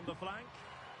space on the flank.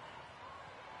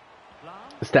 Lam.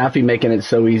 Staffy making it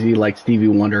so easy, like Stevie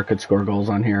Wonder could score goals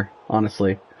on here,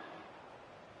 honestly.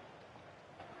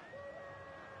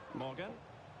 Morgan.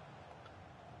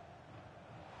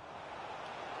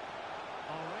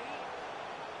 Henri.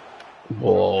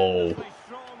 Whoa. Tremendously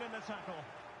strong in the tackle.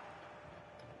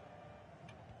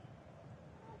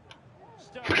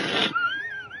 Sterling.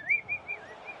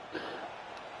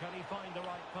 Can he find the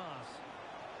right pass?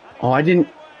 And he's Oh, I didn't...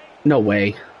 No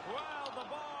way. well, the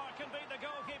bar can be the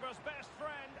goalkeeper's best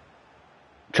friend.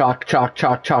 Chalk, chalk,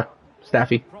 chalk, chalk.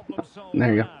 Staffy. Problem solved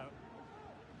There you go. now.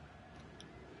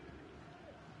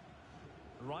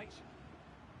 Right.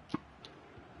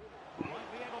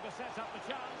 Might be able to set up the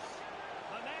chance.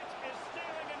 The net is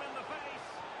staring him in the face.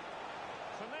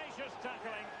 Tenacious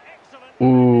tackling. Excellent.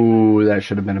 Ooh, that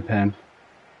should have been a pen.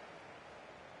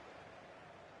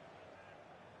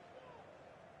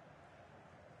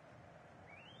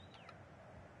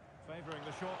 Favouring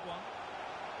the short one.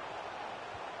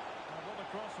 And will the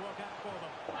cross work out for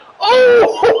them?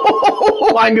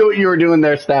 Oh! I knew what you were doing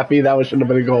there, Staffy. That should have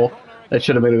been a goal. That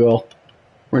should have been a goal.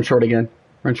 Run short again.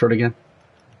 Run short again.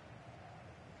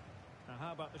 Now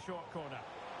how about the short corner?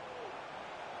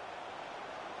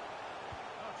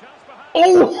 Oh, chance behind.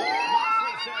 Oh! Nicely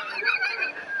saved.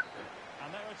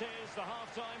 And there it is, the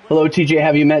half-time. Hello, TJ.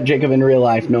 Have you met Jacob in real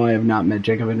life? No, I have not met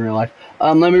Jacob in real life.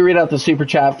 Let me read out the super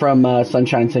chat from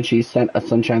Sunshine, since she sent a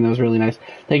Sunshine. That was really nice.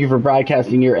 Thank you for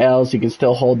broadcasting your L's. You can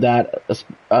still hold that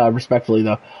respectfully,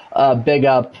 though. Big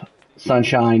up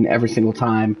Sunshine every single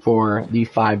time for the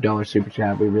 $5 super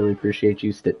chat. We really appreciate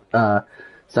you,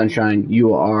 Sunshine.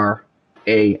 You are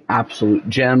a absolute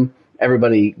gem.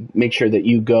 Everybody, make sure that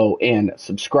you go and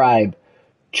subscribe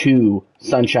to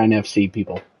Sunshine FC,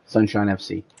 people. Sunshine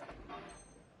FC.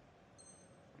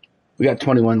 We got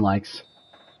 21 likes.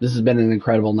 This has been an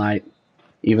incredible night,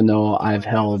 even though I've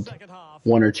held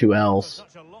one or two L's,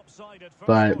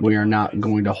 but we are not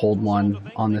going to hold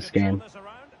one on this game.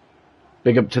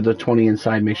 Big up to the 20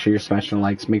 inside. Make sure you're smashing the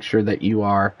likes. Make sure that you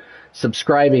are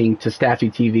subscribing to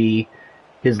Staffy TV.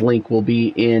 His link will be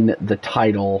in the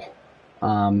title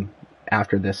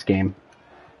after this game.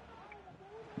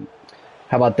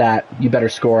 How about that? You better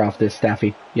score off this,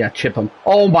 Staffy. Yeah, chip him.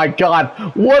 Oh my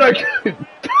god, what a...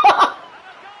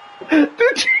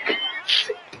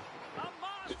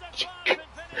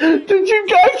 Did you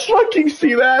guys fucking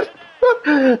see that?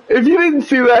 If you didn't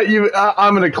see that,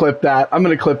 I'm gonna clip that. I'm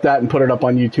gonna clip that and put it up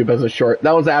on YouTube as a short.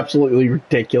 That was absolutely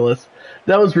ridiculous.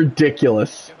 That was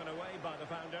ridiculous.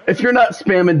 If you're not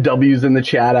spamming W's in the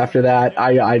chat after that,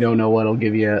 I don't know what'll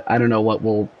give you. I don't know what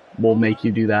will make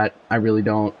you do that. I really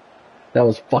don't. That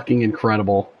was fucking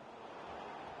incredible.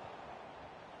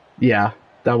 Yeah,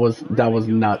 that was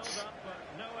nuts.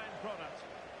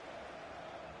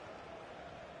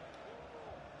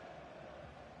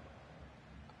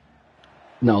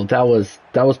 No, that was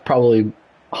probably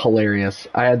hilarious.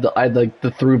 I had like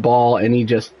the through ball, and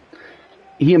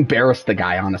he embarrassed the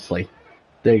guy. Honestly,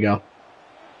 there you go.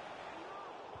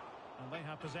 And they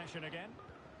have possession again.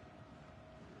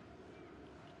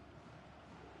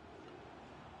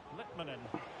 Litman in. And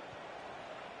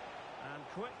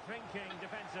quick thinking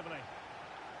defensively.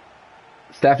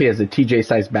 Staffy has a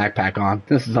TJ-sized backpack on.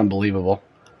 This is unbelievable.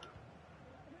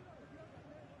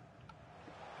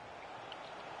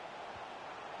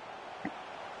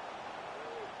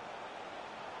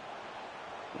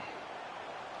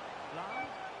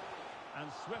 And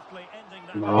swiftly ending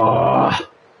that. Oh.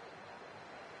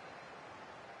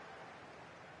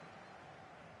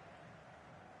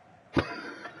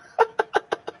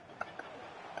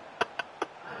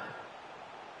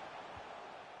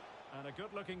 And a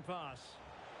good-looking pass.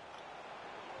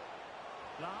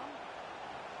 Lam.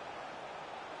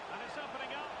 And it's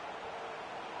opening up.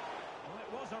 Well, it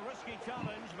was a risky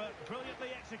challenge, but brilliantly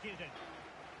executed.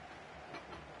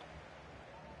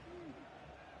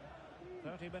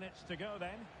 30 minutes to go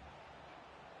then.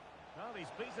 Well, he's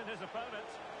beaten his opponent.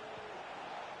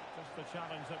 Just the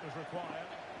challenge that was required.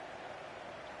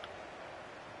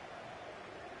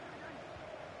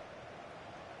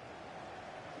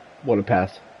 What a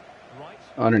pass. Right.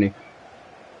 Underneath.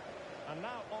 And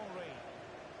now Henry.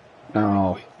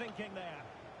 No. Quick thinking there.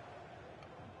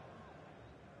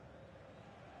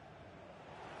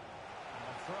 And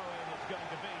the throw-in it's going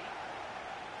to be.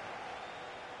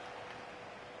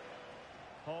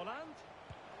 Holland.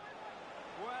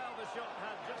 Well, the shot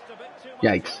had just a bit too much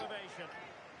Yikes. elevation.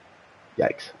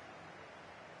 Yikes.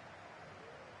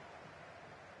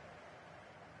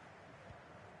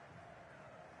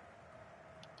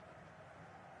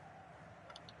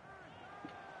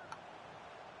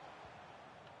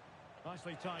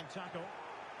 Nicely timed tackle.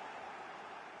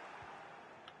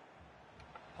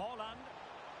 Holland.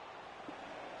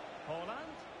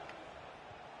 Holland.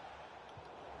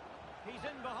 He's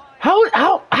in behind. How?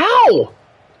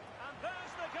 And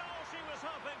there's the goal she was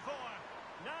hoping for.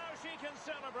 Now she can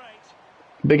celebrate.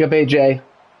 Big up AJ.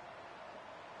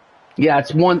 Yeah,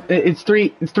 it's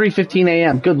 3:15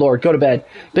 a.m. Good Lord, go to bed.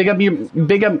 Big up,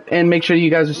 and make sure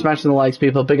you guys are smashing the likes,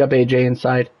 people. Big up AJ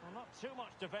inside. Well, not too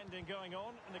much defending going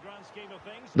on in the grand scheme of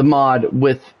things. The mod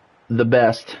with the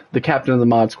best, the captain of the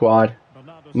mod squad,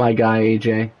 my guy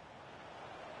AJ.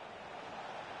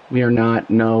 We are not.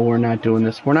 No, we're not doing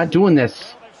this. We're not doing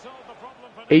this. Well, they've solved the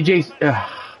problem for AJ's.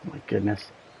 My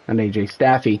goodness. And AJ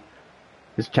Staffy.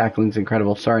 His tackling's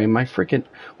incredible. Sorry, my freaking.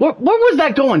 What was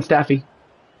that going, Staffy?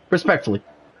 Respectfully.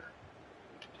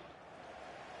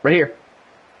 Right here.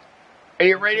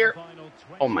 Right here.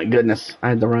 Oh my goodness. I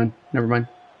had to run. Never mind.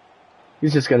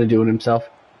 He's just got to do it himself.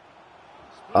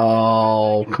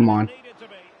 Oh, come on. needed to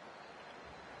be.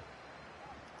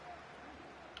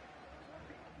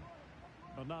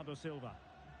 Bernardo Silva.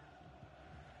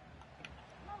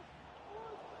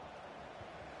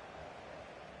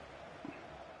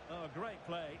 Oh, great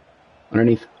play.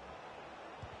 Underneath.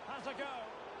 Has a go.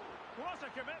 What a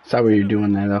commitment. Saw what you're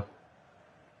doing there, though.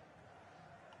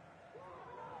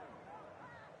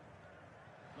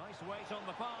 Nice weight on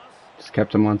the pass. Just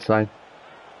kept him on side.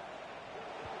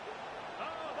 Oh,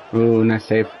 that's Ooh, nice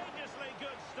save. outrageously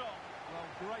good stop. Well,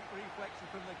 great reflection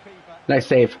from the keeper. Nice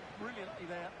save. Brilliantly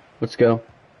there. Let's go.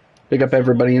 Big up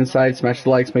everybody inside. Smash the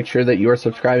likes. Make sure that you are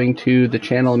subscribing to the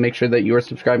channel. And make sure that you are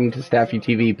subscribing to Staffy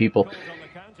TV, people. Goals on the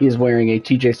counter. He is wearing a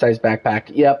TJ size backpack.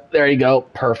 Yep, there you go.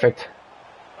 Perfect.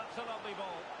 That's a lovely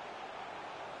ball.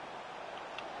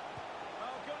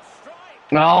 Oh, good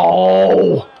strike. Oh!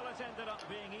 Well, it ended up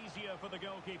being easier for the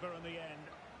goalkeeper in the end.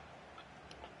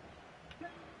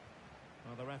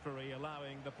 Well, the referee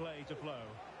allowing the play to flow.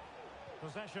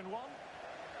 Possession one.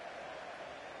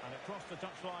 And it crossed the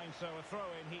touchline, so a throw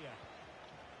in here.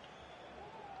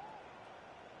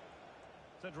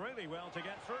 Did really well to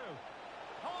get through.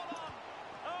 Hold on!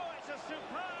 Oh, it's a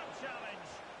superb challenge.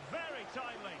 Very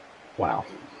timely. Wow.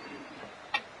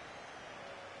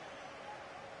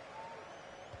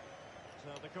 So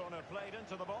the corner played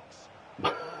into the box.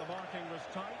 Well, the marking was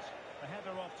tight. The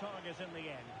header off target in the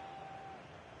end.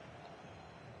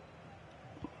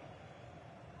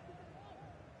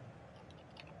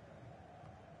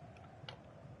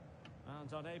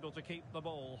 And unable to keep the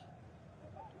ball.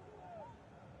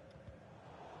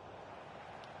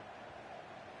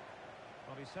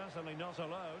 Well, he's certainly not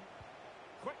alone.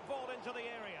 Quick ball into the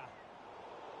area.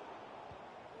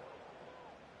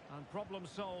 And problem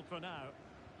solved for now.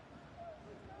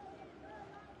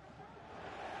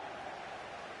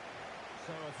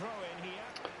 So a throw in here.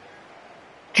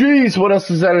 Jeez, what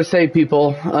else is there to say,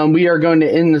 people? We are going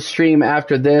to end the stream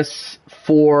after this.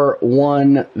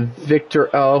 4-1 victor.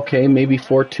 Oh, okay, maybe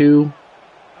 4-2.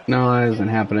 No, that isn't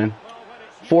happening.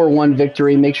 4-1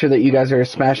 victory. Make sure that you guys are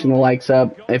smashing the likes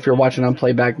up. If you're watching on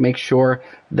playback, make sure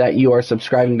that you are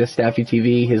subscribing to Staffy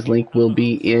TV. His link will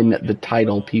be in the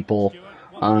title, people.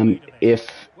 If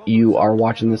you are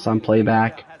watching this on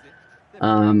playback,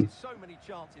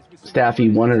 Staffy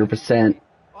 100%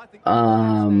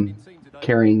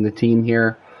 carrying the team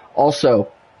here.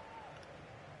 Also,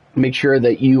 make sure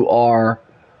that you are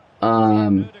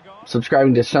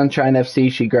subscribing to Sunshine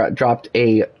FC. She dropped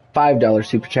a $5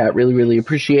 super chat. Really, really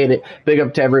appreciate it. Big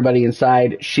up to everybody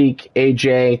inside. Sheik,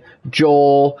 AJ,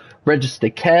 Joel, Register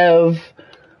Kev.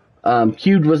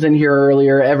 Hugh was in here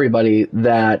earlier. Everybody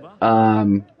that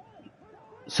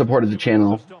supported the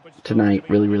channel tonight.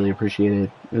 Really, really appreciate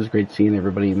it. It was great seeing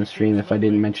everybody in the stream. If I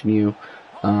didn't mention you,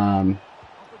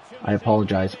 I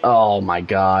apologize. Oh my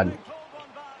God.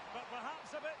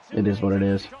 It is what it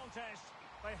is.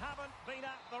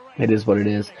 It is what it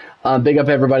is. Big up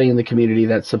everybody in the community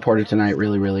that supported tonight.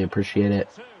 Really, really appreciate it.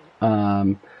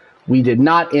 We did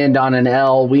not end on an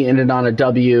L. We ended on a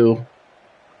W.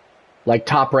 Like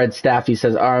Top Red Staffy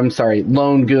says. I'm sorry.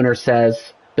 Lone Gooner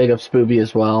says. Big up Spooby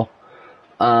as well.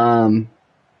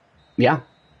 Yeah.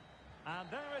 And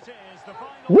there it is, the final.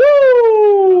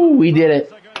 Woo! We did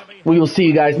it. We will see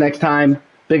you guys next time.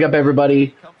 Big up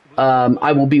everybody.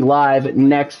 I will be live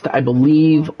next, I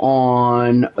believe,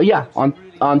 on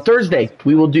Thursday.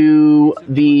 We will do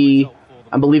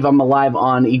I believe I'm live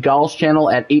on Igal's channel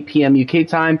at 8 p.m. UK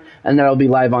time, and then I'll be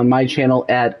live on my channel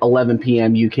at 11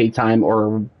 p.m. UK time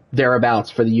or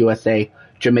thereabouts for the USA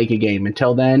Jamaica game.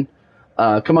 Until then,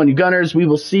 come on, you Gunners. We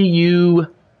will see you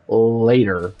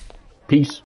later. Peace.